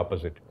exactly the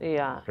opposite.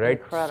 Right?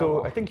 Incredible.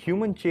 So I think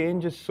human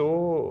change is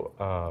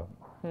so...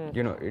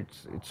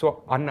 it's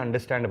so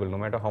ununderstandable no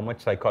matter how much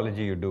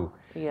psychology you do.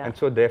 And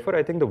so therefore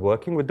I think the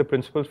working with the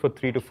principals for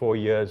 3 to 4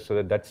 years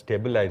so that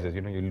stabilizes,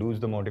 you lose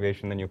the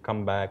motivation, then you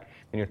come back,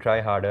 then you try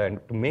harder, and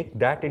to make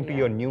that into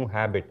your new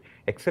habit.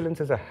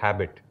 Excellence is a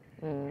habit,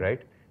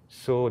 right?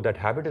 So that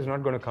habit is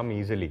not going to come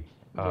easily.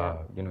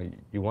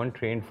 You weren't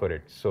trained for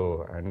it.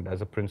 So, and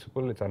as a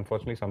principal, it's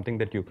unfortunately something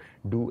that you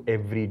do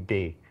every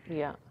day.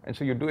 Yeah. And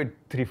so you do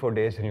it 3-4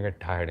 days and you get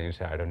tired and you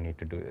say, I don't need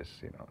to do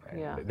this,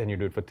 And then you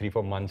do it for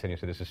 3-4 months and you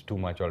say, this is too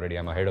much already.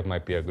 I'm ahead of my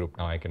peer group.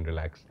 Now I can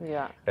relax.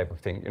 Yeah. Type of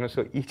thing.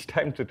 So each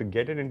time to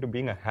get it into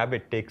being a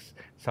habit takes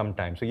some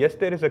time. So yes,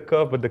 there is a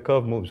curve, but the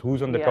curve moves.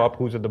 Who's on the top,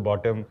 who's at the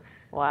bottom.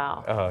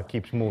 Wow.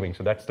 Keeps moving.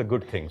 So that's the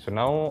good thing. So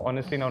now,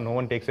 honestly, no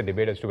one takes a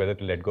debate as to whether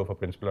to let go of a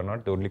principal or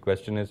not. The only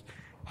question is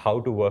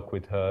how to work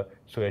with her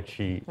so that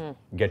she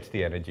gets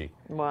the energy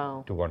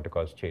to want to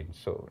cause change.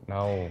 So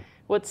now...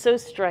 What's so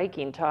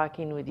striking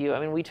talking with you,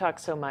 I mean, we talk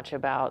so much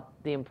about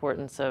the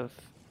importance of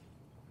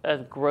a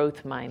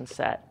growth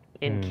mindset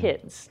in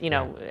kids,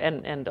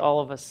 and all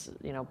of us,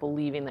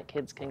 believing that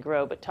kids can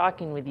grow. But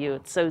talking with you,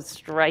 it's so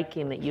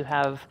striking that you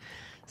have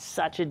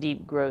such a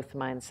deep growth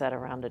mindset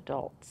around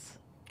adults.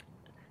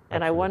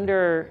 And I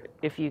wonder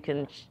if you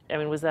can,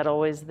 was that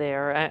always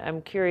there?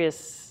 I'm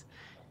curious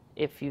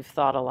if you've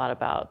thought a lot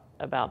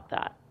about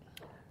that.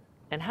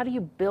 And how do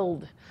you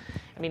build,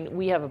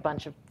 we have a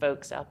bunch of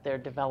folks out there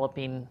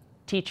developing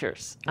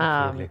teachers.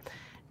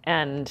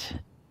 And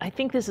I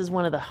think this is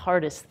one of the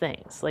hardest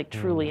things, like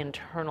truly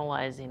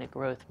internalizing a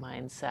growth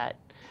mindset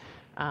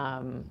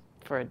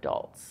for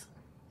adults.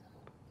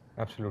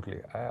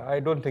 Absolutely. I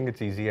don't think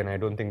it's easy, and I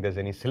don't think there's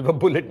any silver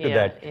bullet to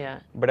that. Yeah.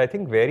 But I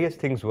think various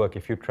things work.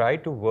 If you try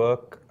to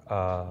work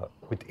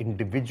with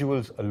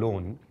individuals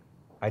alone,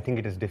 I think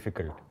it is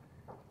difficult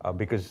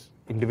because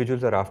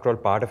individuals are, after all,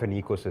 part of an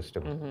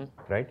ecosystem,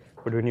 right?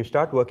 But when you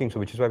start working, so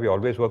which is why we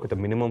always work with a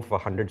minimum of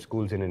 100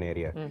 schools in an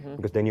area,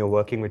 because then you're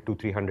working with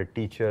 200-300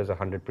 teachers,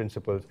 100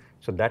 principals.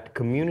 So that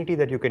community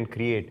that you can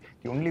create,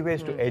 the only way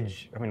is to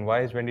edge.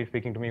 Why is Wendy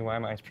speaking to me? Why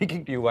am I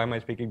speaking to you? Why am I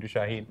speaking to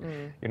Shaheen?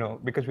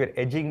 Because we're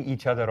edging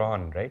each other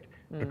on, right?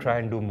 To try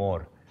and do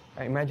more.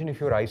 Imagine if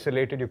you're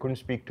isolated, you couldn't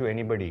speak to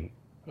anybody.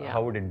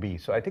 How would it be?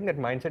 So I think that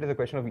mindset is a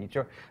question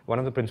of one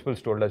of the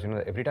principals told us,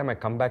 every time I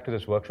come back to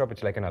this workshop,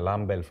 it's like an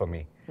alarm bell for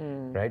me,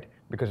 right?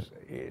 Because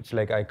it's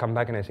like I come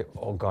back and I say,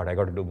 oh God, I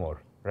got to do more,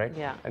 right?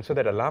 Yeah. And so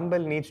that alarm bell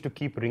needs to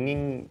keep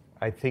ringing,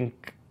 I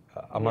think,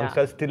 amongst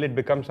us till it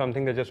becomes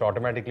something that just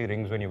automatically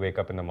rings when you wake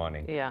up in the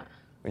morning. Yeah.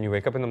 When you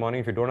wake up in the morning,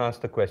 if you don't ask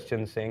the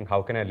question saying,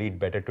 how can I lead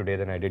better today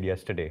than I did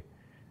yesterday?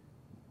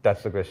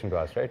 That's the question to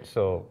ask, right?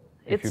 So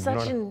it's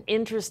such an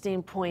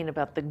interesting point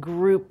about the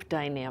group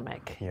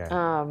dynamic.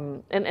 Yeah.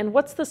 And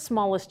what's the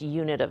smallest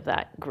unit of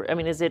that group?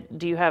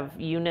 Do you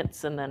have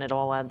units and then it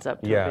all adds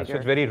up to a bigger? So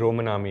it's very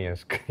Roman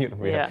army-esque.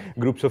 We have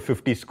groups of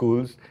 50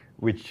 schools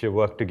which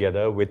work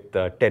together with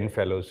 10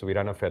 fellows. So we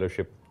run a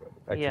fellowship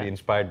actually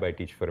inspired by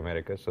Teach for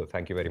America. So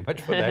thank you very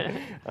much for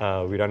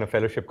that. We run a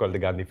fellowship called the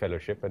Gandhi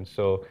Fellowship. And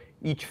so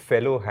each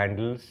fellow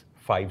handles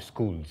 5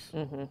 schools.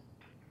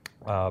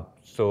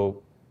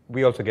 So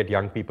we also get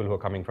young people who are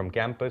coming from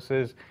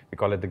campuses. We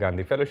call it the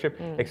Gandhi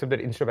Fellowship, except that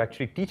instead of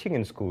actually teaching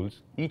in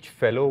schools, each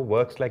fellow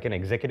works like an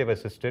executive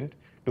assistant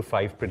to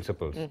 5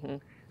 principals.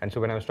 And so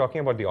when I was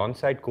talking about the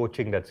on-site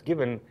coaching that's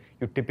given,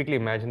 you typically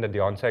imagine that the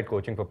on-site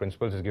coaching for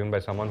principals is given by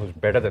someone who's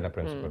better than a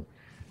principal.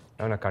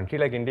 Now in a country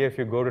like India, if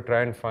you go to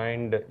try and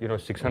find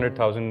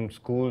 600,000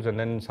 schools and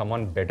then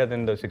someone better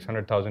than the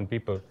 600,000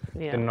 people,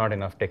 then not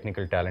enough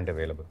technical talent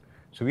available.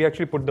 So we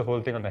actually put the whole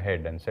thing on the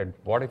head and said,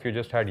 what if you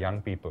just had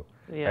young people?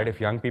 Right?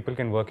 If young people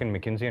can work in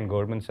McKinsey and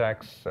Goldman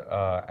Sachs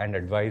and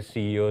advise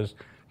CEOs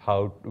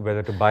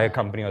whether to buy a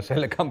company or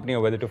sell a company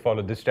or whether to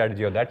follow this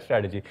strategy or that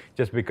strategy,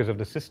 just because of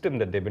the system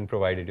that they've been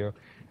provided.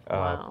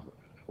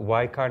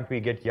 Why can't we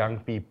get young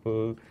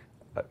people,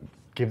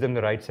 give them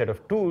the right set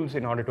of tools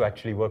in order to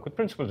actually work with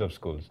principals of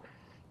schools,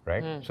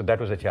 right? So that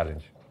was a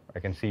challenge. I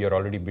can see you're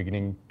already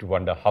beginning to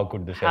wonder, how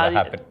could this ever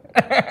happen?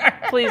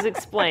 Please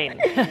explain.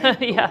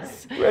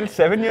 Yes. Well,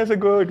 7 years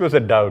ago, it was a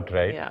doubt,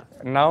 right? Yeah.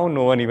 Now,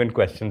 no one even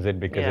questions it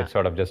because it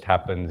sort of just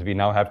happens. We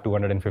now have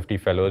 250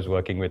 fellows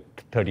working with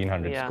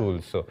 1,300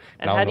 schools. So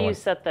and how do you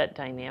set that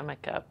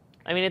dynamic up?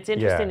 It's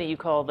interesting that you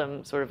call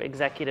them sort of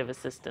executive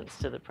assistants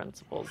to the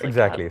principals.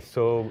 Exactly.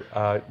 So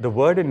the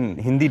word in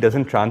Hindi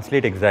doesn't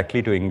translate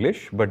exactly to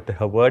English, but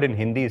the word in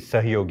Hindi is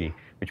sahyogi,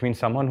 which means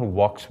someone who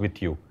walks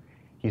with you.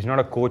 He's not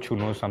a coach who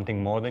knows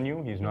something more than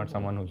you. He's not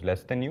someone who's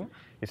less than you.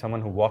 He's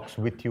someone who walks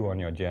with you on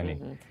your journey,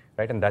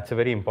 right? And that's a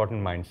very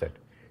important mindset.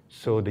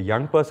 So the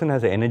young person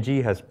has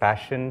energy, has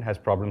passion, has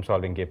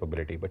problem-solving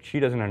capability, but she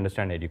doesn't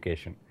understand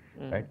education,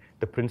 right?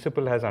 The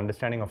principal has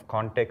understanding of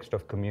context,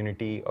 of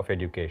community, of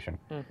education,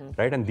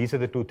 right? And these are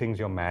the two things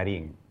you're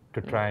marrying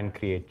to try and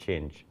create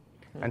change.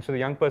 And so the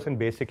young person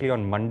basically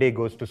on Monday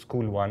goes to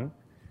school 1,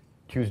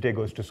 Tuesday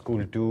goes to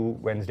school 2,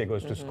 Wednesday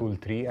goes to school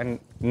 3, and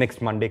next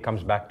Monday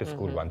comes back to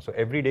school 1. So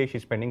every day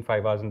she's spending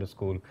 5 hours in the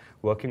school,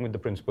 working with the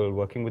principal,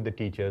 working with the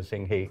teachers,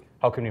 saying, hey,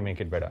 how can we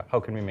make it better? How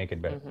can we make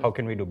it better? How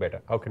can we do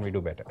better? How can we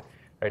do better?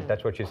 Right?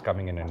 That's what she's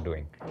coming in and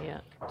doing.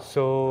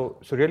 So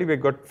really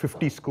we've got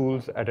 50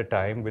 schools at a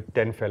time with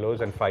 10 fellows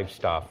and 5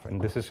 staff.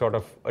 And this is sort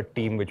of a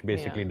team which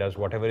basically does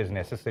whatever is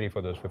necessary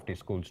for those 50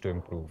 schools to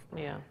improve.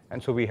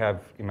 And so we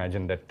have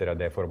imagined that there are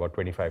therefore about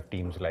 25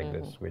 teams like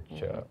this,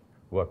 which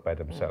work by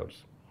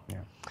themselves.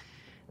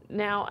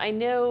 Now, I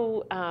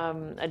know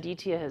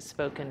Aditya has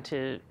spoken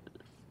to,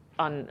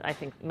 on I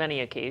think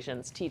many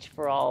occasions, Teach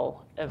for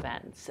All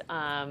events.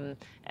 And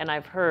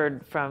I've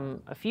heard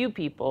from a few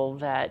people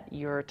that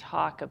your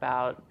talk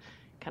about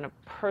kind of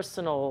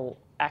personal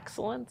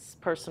excellence,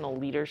 personal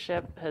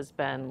leadership has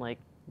been like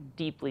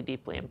deeply,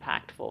 deeply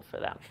impactful for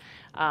them.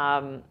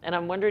 And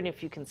I'm wondering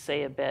if you can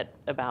say a bit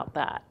about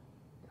that.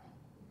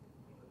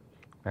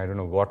 I don't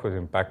know what was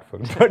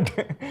impactful,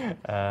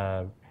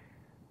 but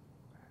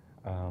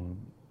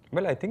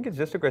well, I think it's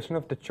just a question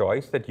of the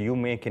choice that you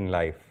make in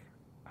life.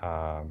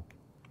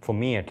 For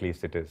me, at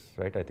least, it is,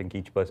 right? I think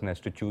each person has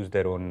to choose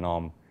their own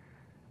norm.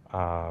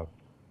 I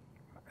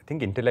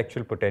think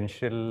intellectual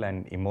potential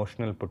and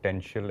emotional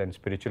potential and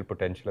spiritual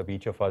potential of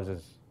each of us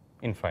is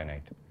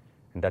infinite,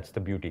 and that's the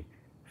beauty.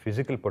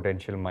 Physical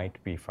potential might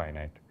be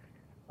finite,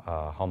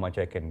 how much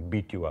I can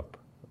beat you up,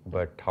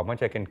 but how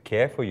much I can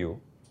care for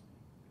you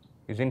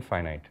is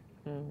infinite.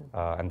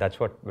 And that's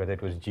what, whether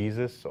it was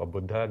Jesus or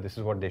Buddha, this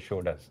is what they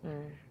showed us,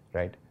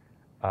 right?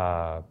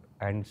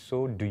 And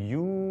so do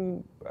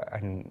you,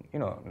 and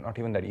not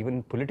even that,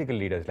 even political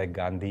leaders like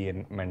Gandhi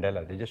and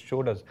Mandela, they just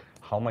showed us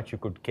how much you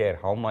could care,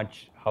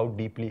 how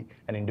deeply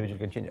an individual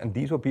can change. And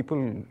these were people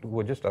who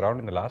were just around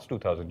in the last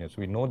 2,000 years.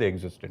 We know they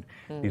existed.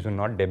 These were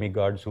not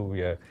demigods who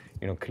we are,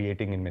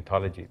 creating in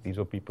mythology. These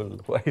were people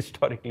who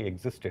historically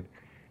existed.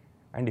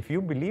 And if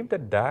you believe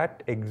that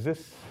that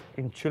exists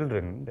in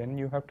children, then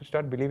you have to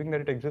start believing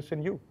that it exists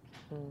in you,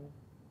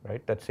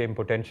 right? That same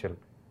potential.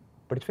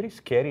 But it's very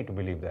scary to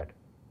believe that,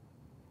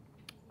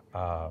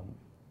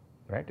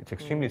 right? It's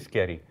extremely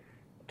scary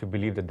to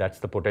believe that that's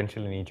the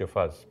potential in each of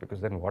us,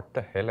 because then what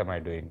the hell am I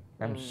doing?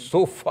 I'm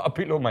so far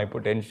below my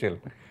potential.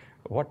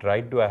 What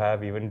right do I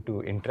have even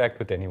to interact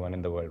with anyone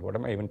in the world? What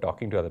am I even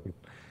talking to other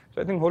people?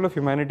 So I think whole of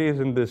humanity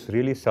is in this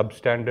really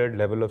substandard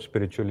level of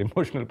spiritual,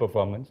 emotional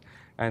performance.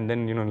 And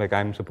then, like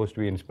I'm supposed to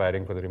be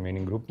inspiring for the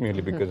remaining group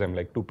merely because I'm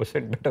like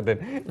 2% better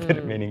than the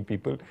remaining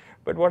people.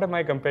 But what am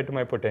I compared to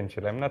my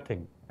potential? I'm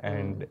nothing.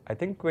 And I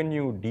think when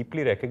you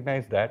deeply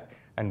recognize that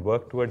and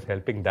work towards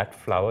helping that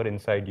flower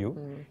inside you,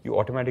 you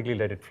automatically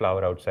let it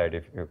flower outside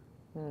of you.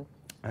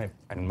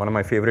 And one of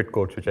my favorite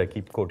quotes, which I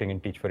keep quoting in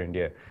Teach for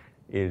India,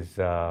 is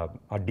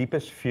our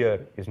deepest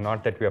fear is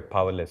not that we are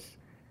powerless,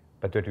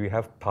 but that we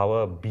have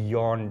power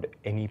beyond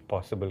any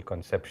possible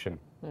conception,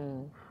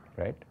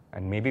 right?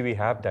 And maybe we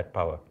have that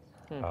power.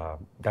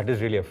 That is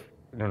really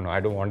no, I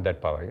don't want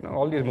that power.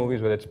 All these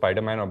movies, whether it's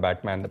Spider-Man or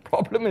Batman, the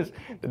problem is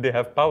that they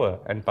have power,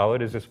 and power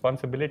is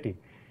responsibility.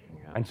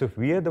 Yeah. And so if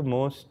we are the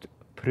most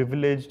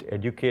privileged,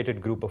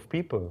 educated group of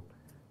people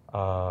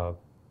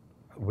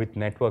with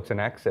networks and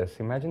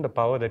access, imagine the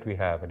power that we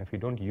have. And if we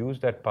don't use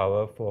that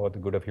power for the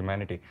good of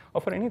humanity,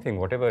 or for anything,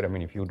 whatever, I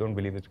mean, if you don't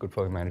believe it's good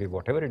for humanity,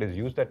 whatever it is,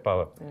 use that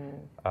power.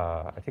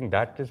 I think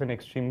that is an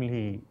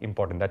extremely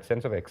important, that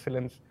sense of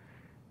excellence.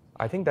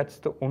 I think that's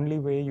the only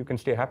way you can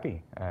stay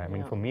happy. I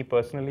mean, for me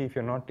personally, if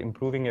you're not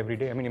improving every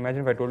day, I mean,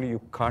 imagine if I told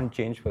you can't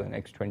change for the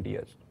next 20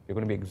 years. You're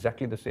going to be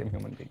exactly the same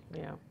human being.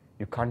 Yeah.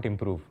 You can't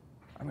improve.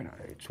 I mean,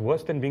 it's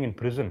worse than being in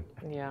prison.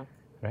 Yeah.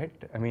 Right?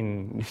 I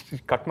mean,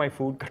 cut my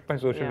food, cut my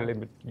social life,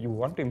 but you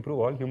want to improve.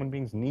 All human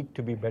beings need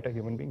to be better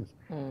human beings.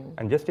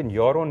 And just in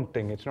your own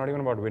thing, it's not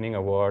even about winning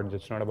awards.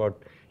 It's not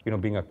about,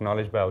 being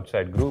acknowledged by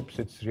outside groups.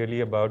 It's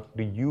really about,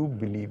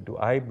 do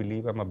I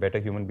believe I'm a better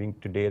human being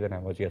today than I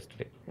was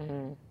yesterday?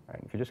 And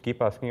if you just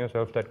keep asking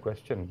yourself that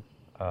question,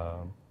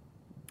 the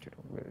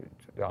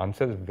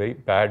answer is very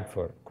bad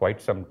for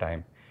quite some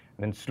time.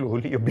 And then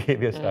slowly your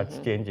behavior starts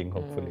changing,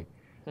 hopefully.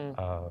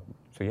 So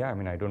yeah, I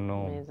mean, I don't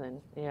know.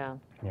 Amazing, yeah.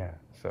 Yeah,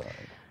 so.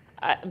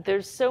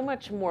 There's so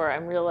much more.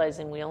 I'm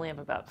realizing we only have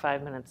about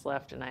 5 minutes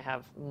left, and I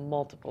have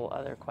multiple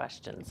other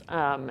questions.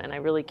 And I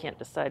really can't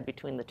decide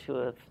between the two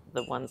of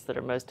the ones that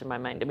are most in my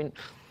mind. I mean,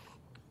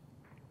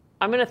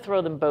 I'm going to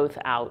throw them both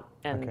out.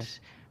 And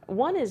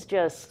one is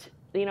just,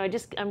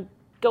 I'm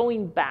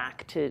going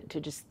back to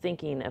just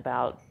thinking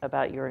about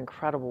your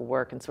incredible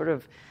work and sort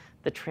of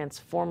the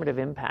transformative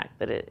impact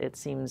that it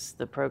seems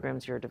the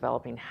programs you're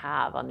developing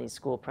have on these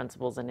school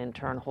principals and in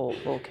turn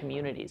whole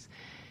communities.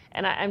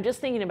 And I'm just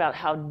thinking about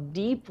how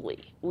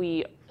deeply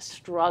we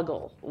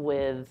struggle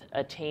with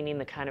attaining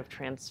the kind of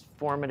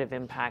transformative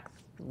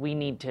impact we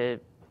need to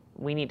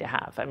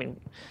have. I mean,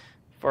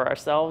 for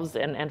ourselves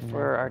and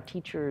for our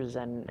teachers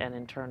and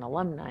in turn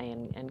alumni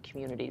and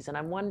communities. And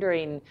I'm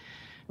wondering,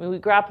 I mean, we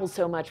grapple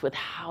so much with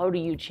how do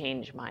you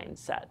change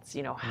mindsets?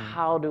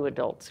 How do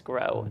adults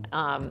grow?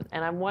 And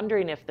I'm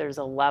wondering if there's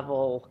a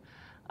level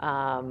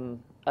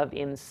of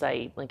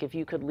insight, like if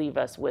you could leave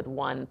us with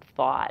one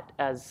thought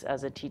as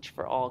a Teach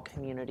for All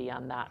community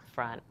on that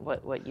front,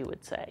 what you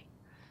would say?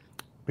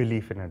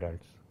 Belief in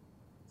adults.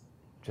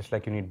 Just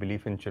like you need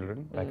belief in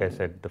children. Like I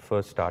said, the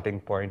first starting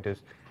point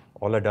is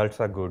all adults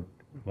are good,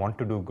 want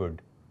to do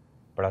good,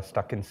 but are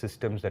stuck in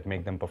systems that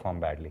make them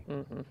perform badly.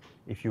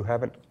 If you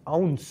have an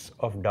ounce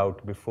of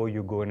doubt before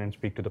you go in and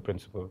speak to the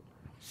principal,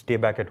 stay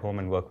back at home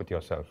and work with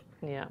yourself.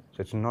 Yeah.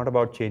 So it's not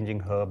about changing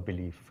her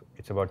belief.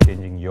 It's about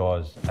changing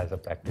yours as a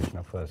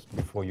practitioner first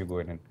before you go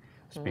in and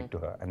speak to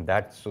her. And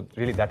that's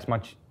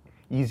much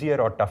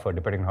easier or tougher,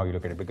 depending on how you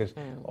look at it, because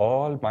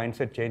all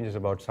mindset change is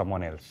about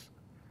someone else,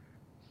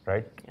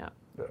 right? Yeah.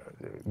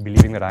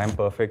 Believing that I am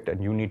perfect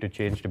and you need to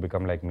change to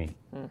become like me.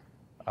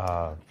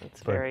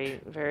 It's very,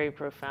 very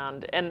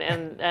profound.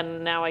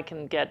 And now I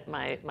can get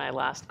my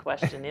last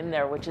question in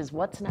there, which is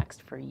what's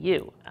next for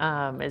you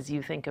as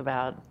you think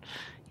about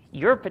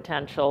your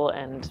potential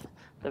and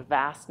the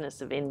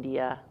vastness of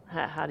India?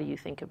 How do you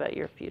think about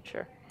your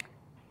future?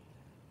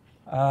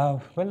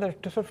 Well, there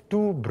are sort of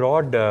two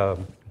broad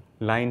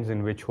lines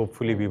in which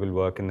hopefully we will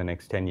work in the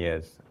next 10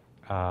 years.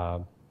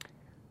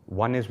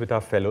 One is with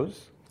our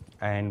fellows,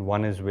 and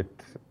one is with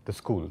the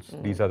schools.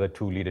 These are the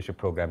two leadership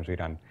programs we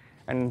run.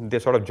 And they're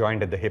sort of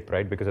joined at the hip,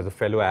 right? Because as a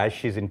fellow, as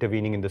she's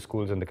intervening in the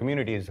schools and the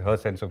communities, her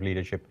sense of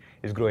leadership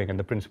is growing, and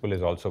the principal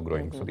is also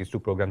growing. So these two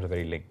programs are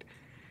very linked.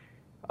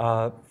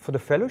 For the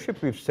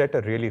fellowship, we've set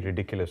a really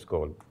ridiculous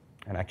goal.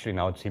 And actually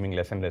now it's seeming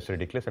less and less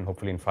ridiculous, and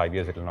hopefully in 5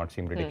 years it will not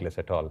seem ridiculous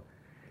at all.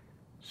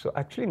 So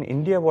actually in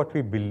India, what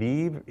we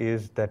believe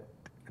is that,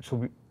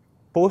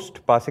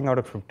 post passing out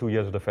of 2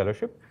 years of the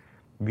fellowship,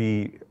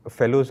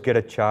 fellows get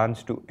a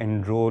chance to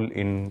enroll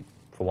in,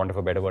 for want of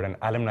a better word, an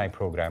alumni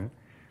program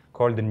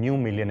called the New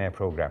Millionaire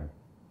Program,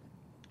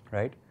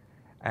 right?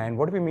 And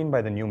what do we mean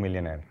by the New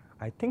Millionaire?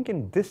 I think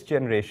in this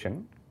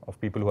generation of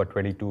people who are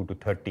 22 to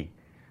 30,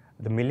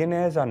 the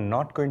millionaires are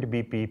not going to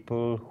be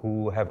people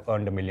who have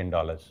earned $1 million,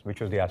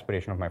 which was the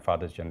aspiration of my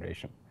father's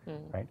generation,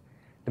 right?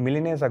 The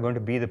millionaires are going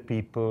to be the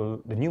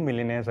people, the new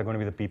millionaires are going to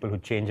be the people who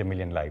change 1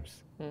 million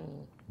lives,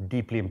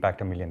 deeply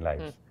impact 1 million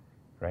lives,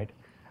 right?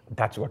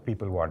 That's what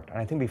people want. And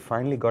I think we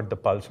finally got the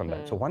pulse on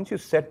that. So once you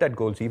set that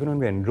goal, so even when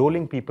we're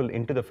enrolling people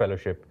into the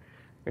fellowship,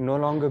 we're no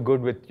longer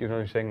good with,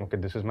 saying, okay,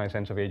 this is my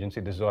sense of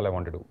agency, this is all I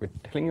want to do. We're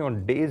telling you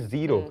on day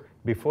 0,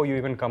 before you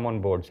even come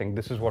on board, saying,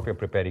 this is what we're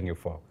preparing you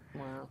for.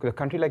 Because a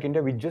country like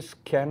India, we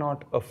just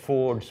cannot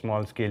afford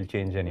small-scale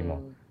change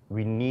anymore.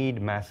 We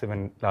need massive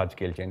and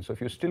large-scale change. So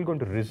if you're still going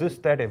to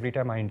resist that every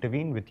time I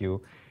intervene with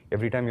you,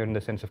 every time you're in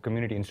the sense of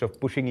community, instead of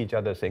pushing each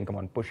other, saying, come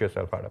on, push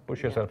yourself harder,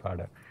 push yourself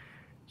harder.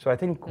 So I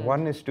think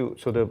one is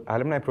so the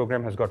alumni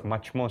program has got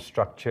much more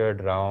structured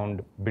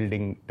around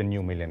building the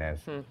new millionaires.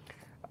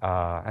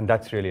 And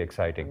that's really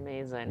exciting.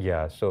 Amazing.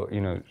 Yeah, so,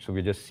 so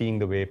we're just seeing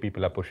the way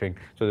people are pushing.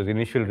 So there's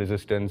initial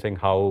resistance, saying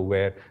how,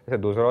 where. I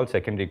said, those are all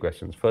secondary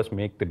questions. First,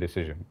 make the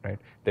decision, right?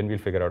 Then we'll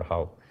figure out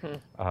how.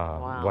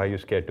 Wow. Why are you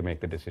scared to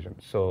make the decision?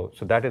 So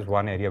that is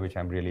one area which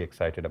I'm really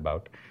excited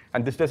about.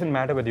 And this doesn't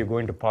matter whether you go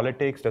into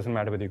politics, doesn't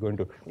matter whether you go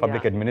into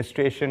public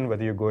administration,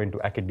 whether you go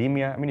into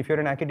academia. I mean, if you're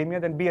in academia,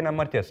 then be an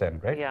Amartya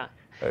Sen, right? Yeah.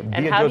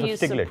 And how do you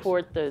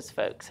support those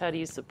folks? How do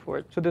you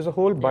support? So there's a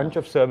whole bunch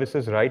of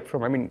services right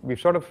from,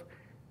 we've sort of,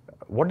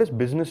 what does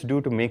business do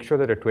to make sure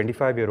that a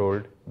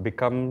 25-year-old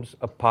becomes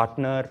a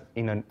partner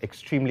in an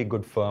extremely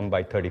good firm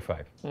by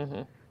 35?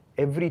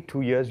 Every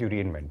 2 years you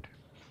reinvent.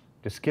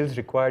 The skills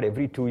required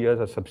every 2 years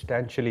are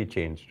substantially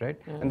changed, right?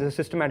 And there's a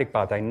systematic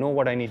path. I know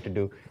what I need to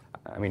do.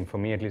 I mean, for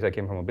me, at least, I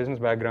came from a business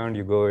background.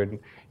 You go in,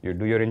 you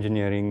do your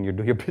engineering, you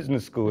do your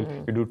business school,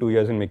 you do 2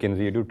 years in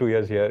McKinsey, you do 2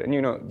 years here.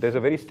 And, there's a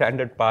very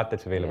standard path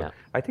that's available. Yeah.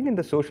 I think in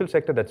the social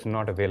sector, that's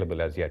not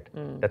available as yet.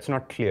 That's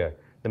not clear.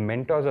 The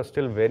mentors are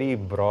still very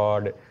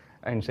broad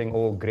and saying,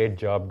 oh, great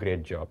job,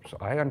 great job. So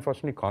I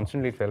unfortunately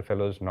constantly tell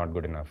fellows not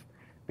good enough.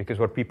 Because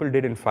what people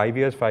did in 5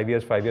 years, 5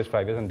 years, 5 years,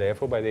 5 years, and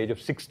therefore by the age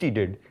of 60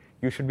 did,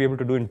 you should be able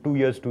to do in 2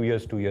 years, 2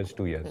 years, 2 years,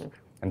 2 years.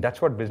 And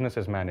that's what business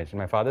has managed. In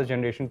my father's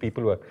generation,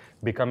 people were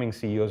becoming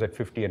CEOs at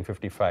 50 and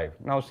 55.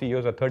 Now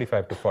CEOs are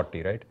 35 to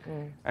 40, right?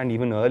 And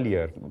even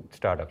earlier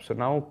startups. So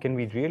now can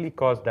we really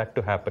cause that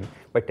to happen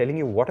by telling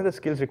you what are the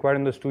skills required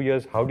in those 2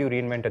 years? How do you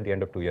reinvent at the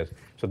end of 2 years?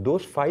 So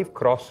those 5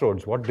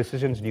 crossroads, what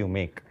decisions do you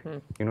make,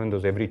 in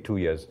those every 2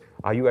 years?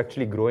 Are you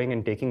actually growing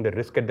and taking the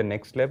risk at the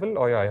next level,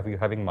 or are you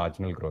having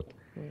marginal growth?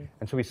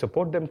 And so we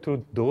support them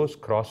through those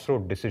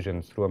crossroad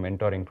decisions through a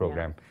mentoring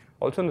program.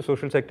 Also in the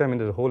social sector,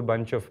 there's a whole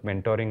bunch of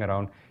mentoring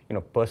around,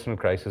 personal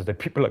crisis that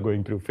people are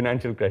going through,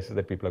 financial crisis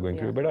that people are going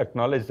through. But I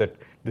acknowledge that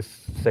this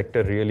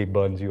sector really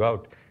burns you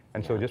out.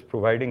 And so just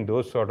providing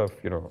those sort of,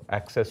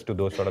 access to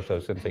those sort of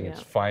services and saying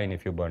it's fine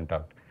if you're burnt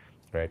out,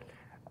 right?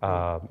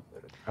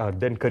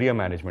 Then career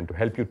management to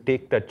help you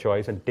take that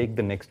choice and take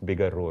the next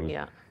bigger role.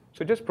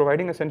 So just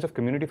providing a sense of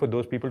community for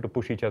those people to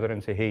push each other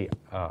and say, hey,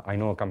 I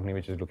know a company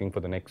which is looking for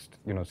the next,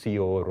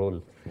 COO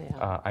role.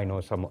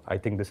 I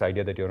think this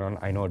idea that you're on,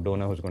 I know a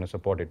donor who's going to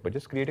support it. But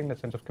just creating that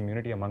sense of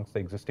community amongst the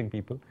existing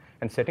people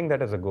and setting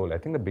that as a goal. I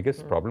think the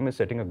biggest problem is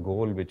setting a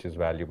goal which is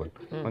valuable.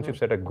 Once you've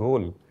set a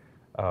goal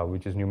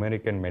which is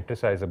numeric and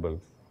metricizable,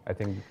 I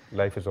think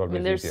life is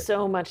always there's easier.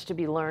 so much to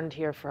be learned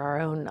here for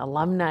our own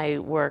alumni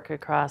work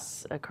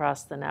across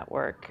the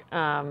network.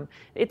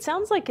 It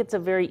sounds like it's a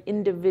very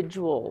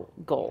individual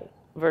goal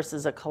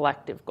versus a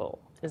collective goal.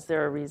 Is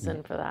there a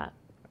reason for that?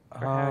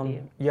 Or how do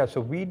you? Yeah,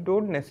 so we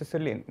don't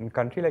necessarily, in a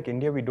country like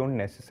India, we don't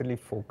necessarily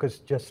focus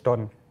just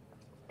on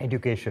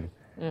education.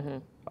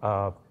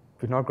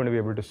 We're not going to be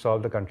able to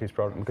solve the country's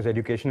problem because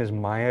education is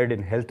mired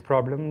in health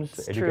problems.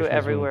 It's true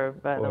everywhere,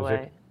 by the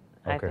way.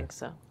 I think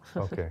so.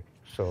 Okay.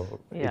 So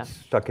Yeah. it's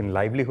stuck in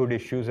livelihood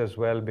issues as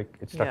well.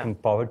 It's stuck Yeah. in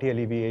poverty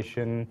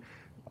alleviation,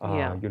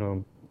 Yeah.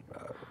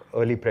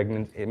 Early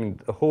pregnancy. I mean,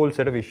 the whole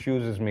set of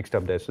issues is mixed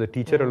up there. So the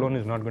teacher alone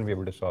is not going to be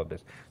able to solve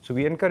this. So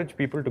we encourage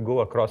people to go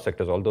across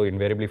sectors, although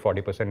invariably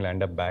 40%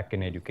 land up back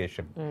in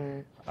education.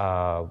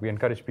 We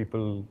encourage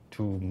people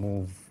to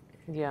move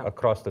Yeah.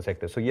 across the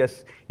sector. So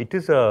yes, it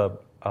is a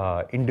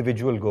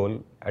individual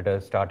goal at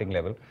a starting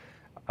level.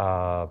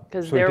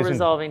 Because So it they're isn't-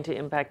 resolving to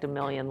impact 1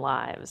 million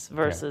lives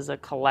versus a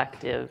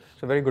collective.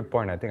 It's a very good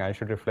point. I think I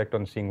should reflect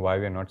on seeing why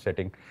we are not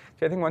setting.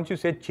 See, I think once you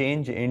say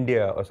change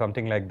India or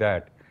something like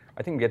that,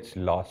 I think it gets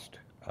lost.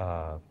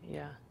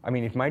 Yeah. I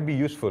mean, it might be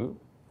useful,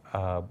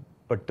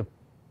 but the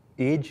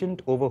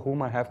agent over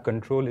whom I have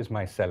control is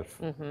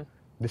myself.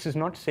 This is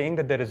not saying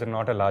that there is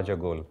not a larger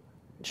goal.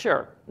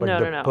 Sure. But No.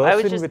 the I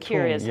was person just with whom-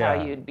 curious how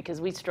yeah. you'd,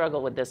 because we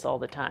struggle with this all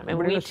the time. And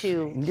But we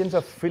too. Indians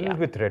are filled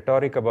yeah. with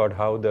rhetoric about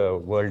how the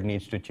world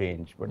needs to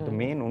change. But the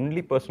main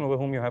only person over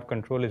whom you have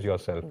control is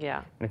yourself.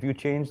 Yeah. And if you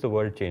change, the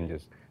world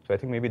changes. So I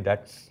think maybe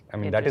that is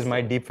my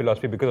Interesting. deep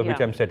philosophy because of which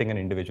Yeah. I'm setting an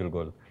individual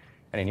goal.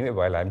 And anyway,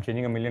 while I'm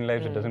changing 1 million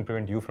lives, it doesn't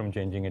prevent you from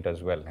changing it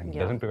as well. And it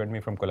Yeah. doesn't prevent me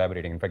from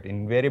collaborating. In fact,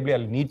 invariably,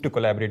 I'll need to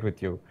collaborate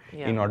with you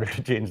Yeah. in order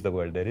to change the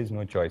world. There is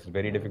no choice. It's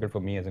very difficult for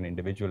me as an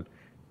individual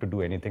to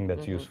do anything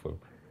that's useful.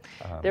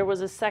 There was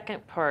a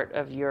second part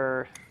of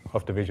your.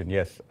 Of the vision,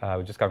 yes. I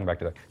was just coming back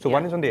to that. So Yeah,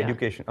 one is on the yeah.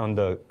 education, on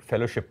the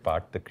fellowship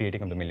part, the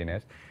creating of the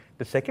millionaires.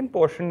 The second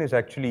portion is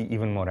actually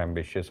even more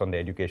ambitious on the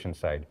education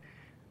side,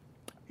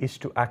 is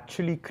to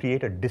actually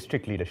create a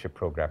district leadership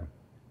program.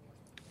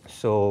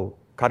 So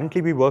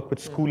currently we work with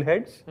school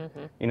heads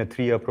in a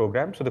 3-year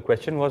program. So the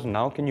question was,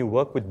 now can you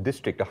work with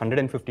district?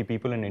 150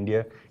 people in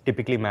India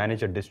typically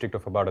manage a district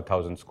of about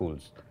 1,000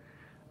 schools.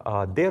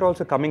 They're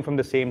also coming from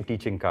the same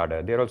teaching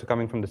cadre. They're also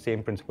coming from the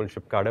same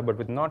principalship cadre, but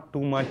with not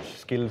too much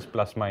skills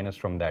plus minus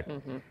from that,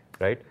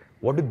 right?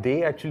 What do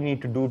they actually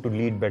need to do to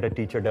lead better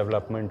teacher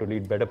development, to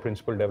lead better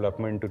principal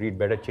development, to lead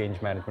better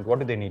change management? What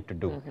do they need to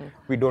do?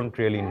 We don't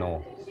really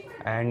know.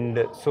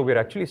 And so we're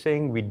actually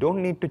saying we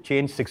don't need to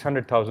change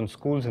 600,000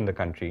 schools in the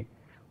country.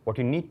 What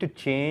you need to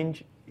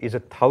change is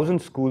 1,000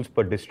 schools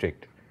per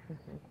district,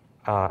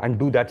 and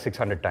do that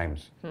 600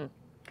 times.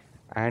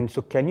 And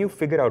so can you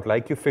figure out,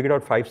 like you figured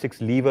out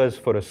 5-6 levers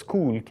for a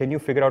school, can you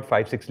figure out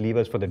 5-6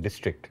 levers for the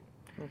district?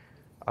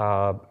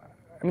 I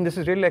mean, this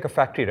is really like a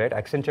factory, right?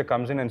 Accenture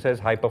comes in and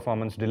says high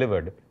performance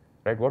delivered,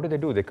 right? What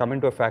do? They come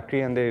into a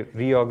factory and they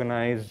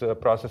reorganize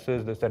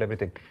processes, this, that,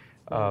 everything.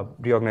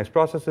 Reorganize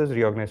processes,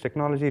 reorganize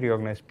technology,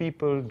 reorganize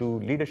people, do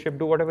leadership,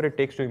 do whatever it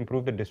takes to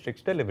improve the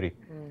district's delivery,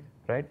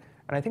 right?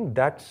 And I think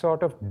that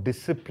sort of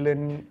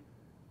discipline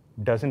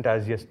doesn't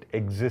as yet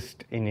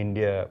exist in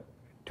India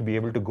to be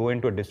able to go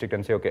into a district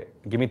and say, okay,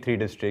 give me 3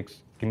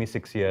 districts, give me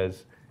 6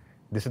 years.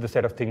 This is the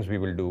set of things we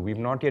will do. We've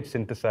not yet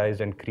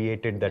synthesized and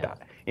created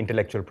that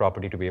intellectual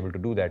property to be able to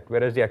do that.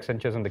 Whereas the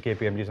Accentures and the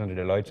KPMGs and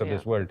the Deloittes of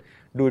this world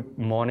do it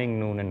morning,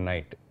 noon, and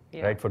night,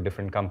 right, for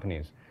different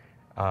companies.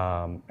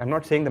 I'm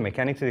not saying the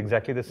mechanics is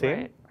exactly the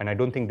same, and I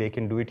don't think they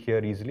can do it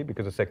here easily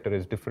because the sector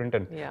is different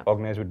and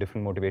organized with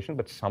different motivations,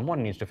 but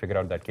someone needs to figure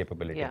out that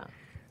capability. Yeah.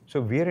 So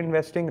we are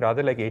investing,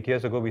 rather like 8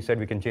 years ago, we said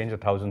we can change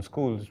 1,000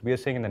 schools. We are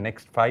saying in the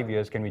next 5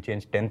 years, can we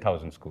change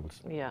 10,000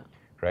 schools? Yeah.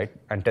 Right?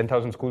 And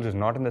 10,000 schools is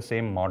not in the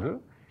same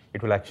model.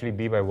 It will actually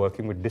be by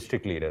working with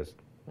district leaders.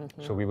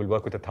 So we will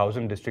work with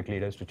 1,000 district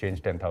leaders to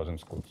change 10,000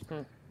 schools.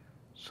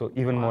 So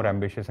even more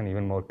ambitious and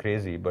even more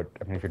crazy. But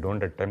I mean, if you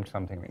don't attempt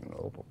something,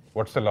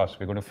 what's the loss?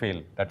 We're going to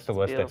fail. That's the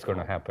worst that's going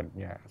to happen.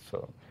 Yeah.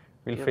 So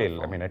we'll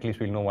fail. I mean, at least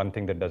we'll know one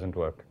thing that doesn't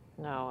work.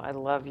 No, I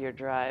love your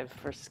drive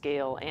for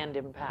scale and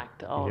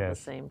impact all at the Yes.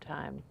 same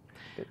time.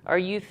 Are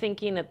you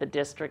thinking at the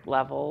district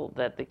level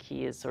that the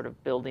key is sort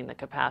of building the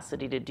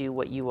capacity to do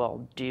what you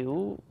all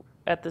do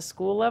at the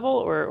school level,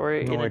 or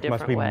in a No, it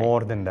different must be way?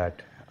 more than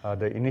that.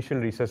 The initial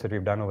research that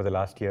we've done over the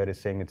last year is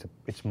saying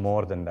it's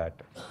more than that.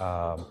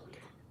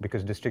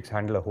 Because districts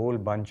handle a whole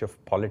bunch of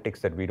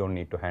politics that we don't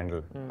need to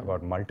handle,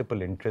 about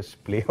multiple interests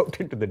play out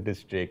into the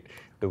district,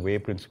 the way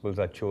principals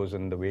are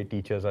chosen, the way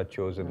teachers are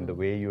chosen, the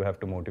way you have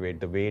to motivate,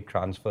 the way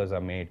transfers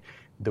are made,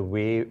 the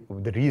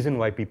reason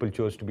why people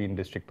chose to be in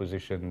district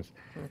positions.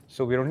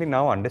 So we're only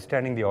now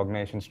understanding the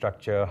organization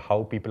structure,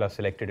 how people are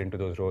selected into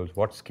those roles,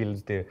 what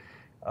skills they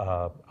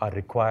are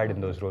required in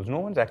those roles. No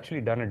one's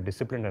actually done a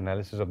disciplined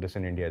analysis of this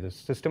in India. The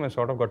system has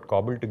sort of got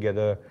cobbled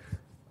together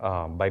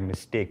by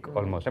mistake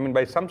almost. I mean,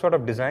 by some sort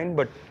of design,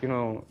 but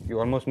you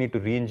almost need to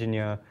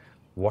re-engineer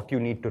what you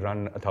need to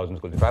run 1,000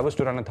 schools. If I was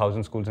to run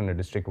 1,000 schools in a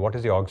district, what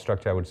is the org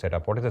structure I would set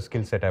up? What is the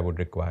skill set I would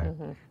require?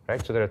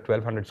 Right? So there are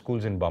 1,200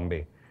 schools in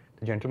Bombay.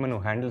 The gentleman who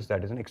handles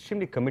that is an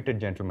extremely committed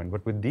gentleman,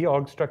 but with the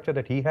org structure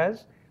that he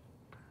has,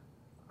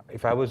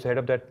 if I was head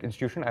of that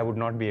institution, I would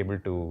not be able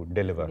to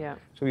deliver. Yeah.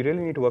 So we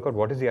really need to work out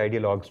what is the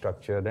ideal org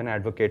structure, then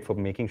advocate for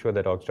making sure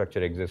that org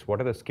structure exists.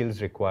 What are the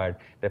skills required?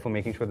 Therefore,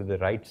 making sure that the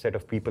right set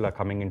of people are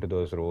coming into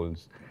those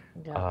roles.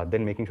 Yeah.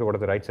 Then making sure what are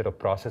the right set of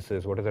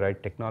processes, what is the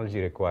right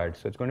technology required.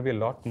 So it's going to be a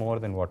lot more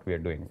than what we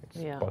are doing. It's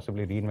Yeah.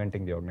 possibly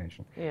reinventing the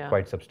organization Yeah.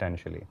 quite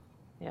substantially.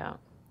 Yeah.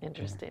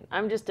 Interesting.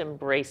 I'm just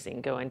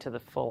embracing going to the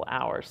full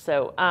hour.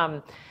 So,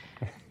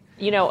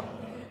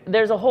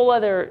 there's a whole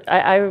other,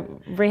 I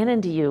ran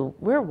into you,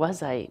 where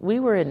was I? We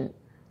were in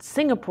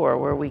Singapore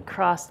where we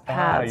crossed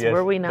paths, yes,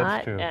 were we that's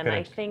not? true. And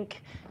Correct. I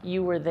think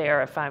you were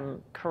there, if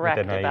I'm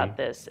correct about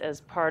this,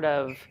 as part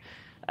of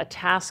a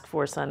task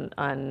force on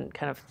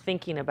kind of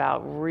thinking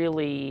about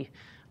really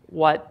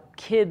what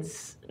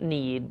kids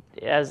need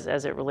as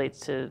it relates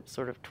to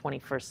sort of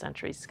 21st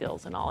century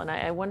skills and all. And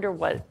I wonder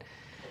what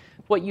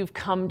you've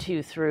come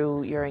to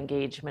through your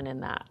engagement in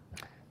that.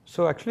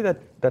 So actually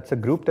that's a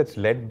group that's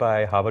led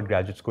by Harvard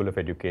Graduate School of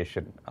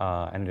Education,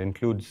 and it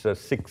includes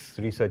 6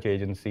 research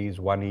agencies,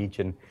 one each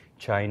in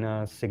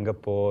China,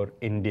 Singapore,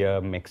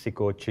 India,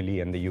 Mexico,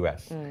 Chile, and the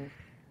US.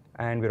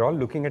 And we're all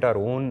looking at our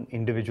own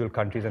individual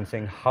countries and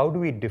saying, how do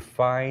we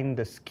define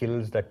the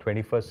skills that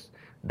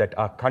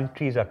our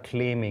countries are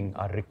claiming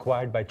are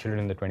required by children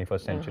in the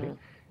 21st century?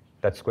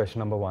 That's question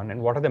number 1. And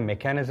what are the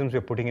mechanisms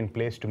we're putting in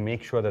place to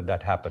make sure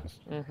that happens?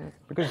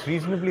 Because it's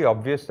reasonably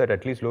obvious that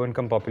at least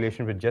low-income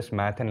population with just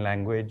math and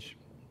language,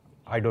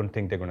 I don't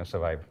think they're going to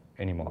survive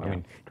anymore. Yeah. I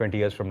mean, 20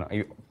 years from now,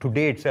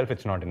 today itself,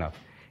 it's not enough.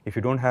 If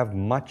you don't have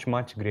much,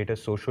 much greater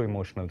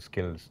socio-emotional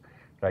skills,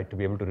 right, to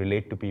be able to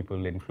relate to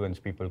people, influence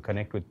people,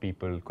 connect with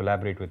people,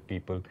 collaborate with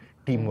people,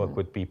 teamwork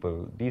with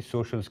people, these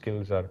social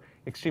skills are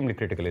extremely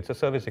critical. It's a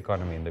service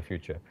economy in the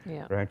future,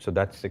 right? So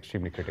that's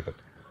extremely critical.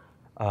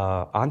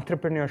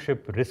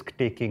 Entrepreneurship,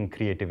 risk-taking,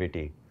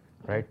 creativity,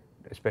 right?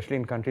 Especially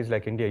in countries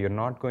like India, you're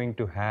not going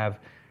to have,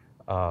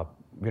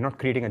 we're not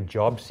creating a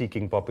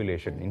job-seeking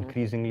population.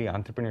 Increasingly,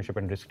 entrepreneurship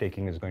and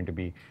risk-taking is going to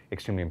be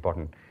extremely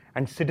important.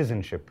 And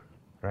citizenship,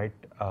 right?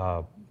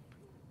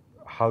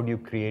 How do you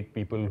create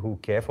people who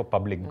care for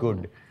public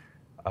good?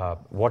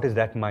 What is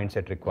that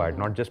mindset required?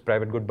 Not just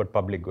private good, but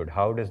public good.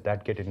 How does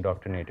that get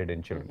indoctrinated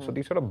in children? So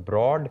these sort of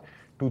broad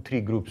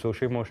 2-3 groups: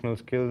 socio-emotional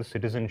skills,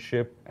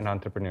 citizenship, and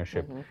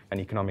entrepreneurship, and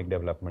economic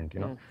development.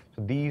 So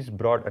these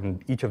broad,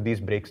 and each of these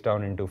breaks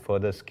down into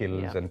further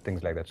skills and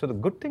things like that. So the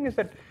good thing is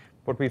that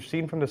what we've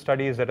seen from the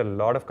study is that a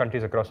lot of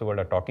countries across the world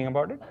are talking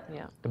about it.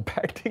 The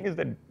bad thing is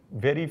that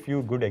very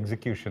few good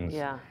executions.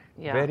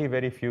 Very,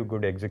 very few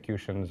good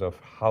executions of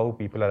how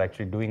people are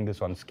actually doing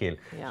this on scale.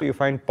 So you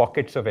find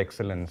pockets of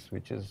excellence,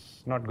 which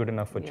is not good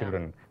enough for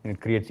children, and it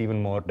creates even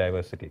more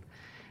diversity.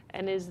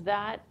 And is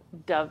that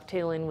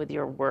dovetailing with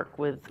your work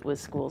with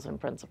schools and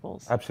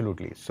principals?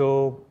 Absolutely.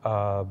 So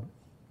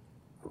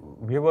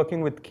we're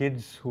working with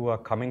kids who are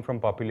coming from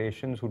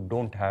populations who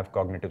don't have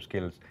cognitive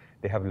skills.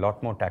 They have a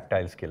lot more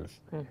tactile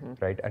skills,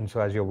 right? And so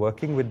as you're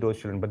working with those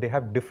children, but they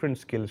have different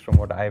skills from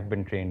what I've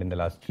been trained in the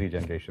last 3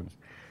 generations.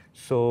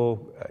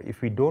 So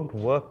if we don't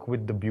work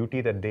with the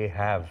beauty that they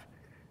have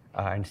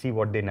and see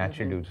what they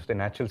naturally do, so the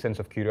natural sense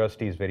of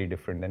curiosity is very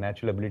different. The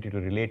natural ability to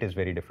relate is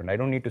very different. I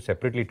don't need to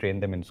separately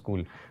train them in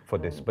school for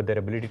this, but their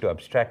ability to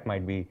abstract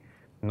might be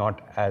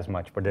not as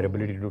much, but their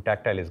ability to do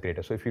tactile is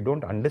greater. So if you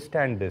don't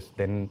understand this,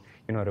 then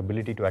our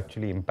ability to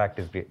actually impact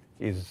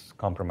is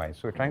compromised.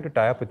 So we're trying to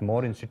tie up with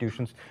more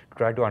institutions to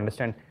try to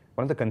understand.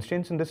 One of the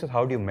constraints in this is,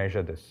 how do you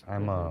measure this?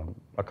 I'm an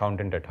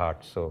accountant at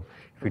heart, so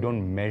if we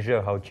don't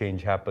measure how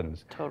change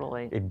happens,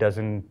 it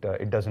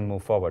doesn't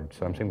move forward.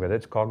 So I'm saying, whether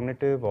it's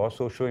cognitive or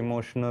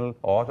socio-emotional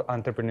or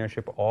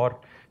entrepreneurship or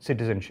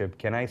citizenship,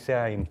 can I say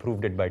I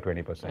improved it by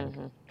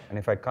 20%? And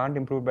if I can't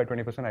improve by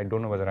 20%, I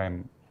don't know whether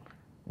I'm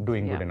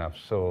doing good enough.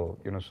 So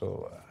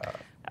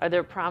are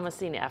there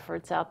promising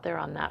efforts out there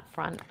on that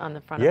front, on the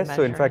front yes, of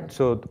so measuring? in fact,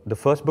 so the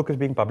first book is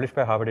being published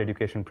by Harvard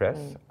Education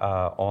Press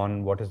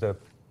on what is the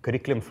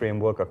curriculum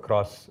framework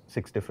across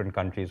 6 different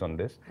countries on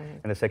this.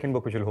 And the second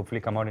book, which will hopefully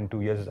come out in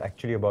 2 years, is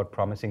actually about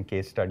promising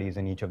case studies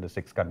in each of the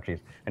 6 countries.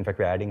 In fact,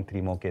 we're adding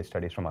 3 more case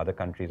studies from other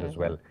countries as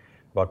well,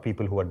 about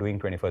people who are doing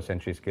 21st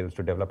century skills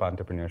to develop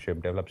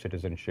entrepreneurship, develop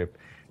citizenship,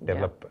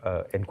 develop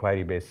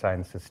inquiry-based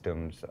science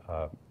systems,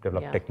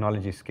 develop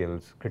technology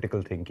skills,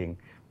 critical thinking,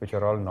 which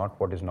are all not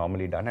what is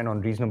normally done, and on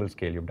reasonable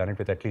scale. You've done it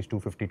with at least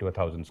 250 to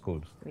 1,000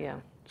 schools.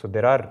 So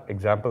there are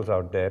examples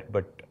out there,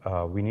 but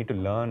we need to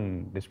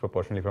learn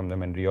disproportionately from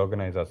them and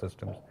reorganize our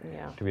systems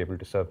to be able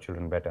to serve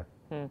children better.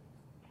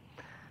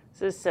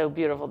 This is so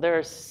beautiful. There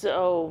are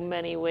so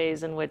many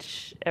ways in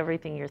which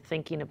everything you're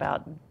thinking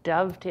about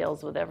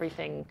dovetails with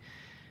everything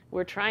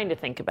we're trying to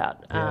think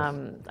about.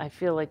 I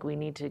feel like we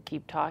need to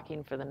keep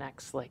talking for the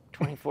next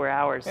 24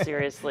 hours,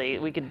 seriously.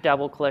 We could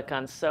double click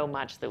on so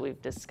much that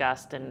we've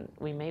discussed, and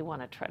we may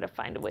want to try to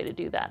find a way to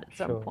do that at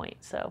some point.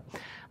 So,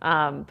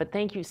 but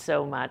thank you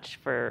so much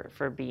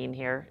for being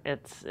here.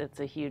 It's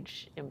a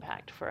huge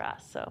impact for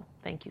us. So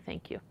thank you.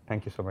 Thank you.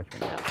 Thank you so much.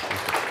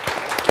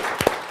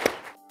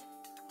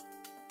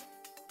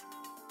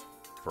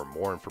 For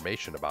more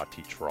information about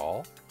Teach for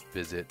All,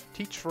 visit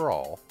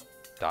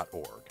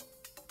teachforall.org.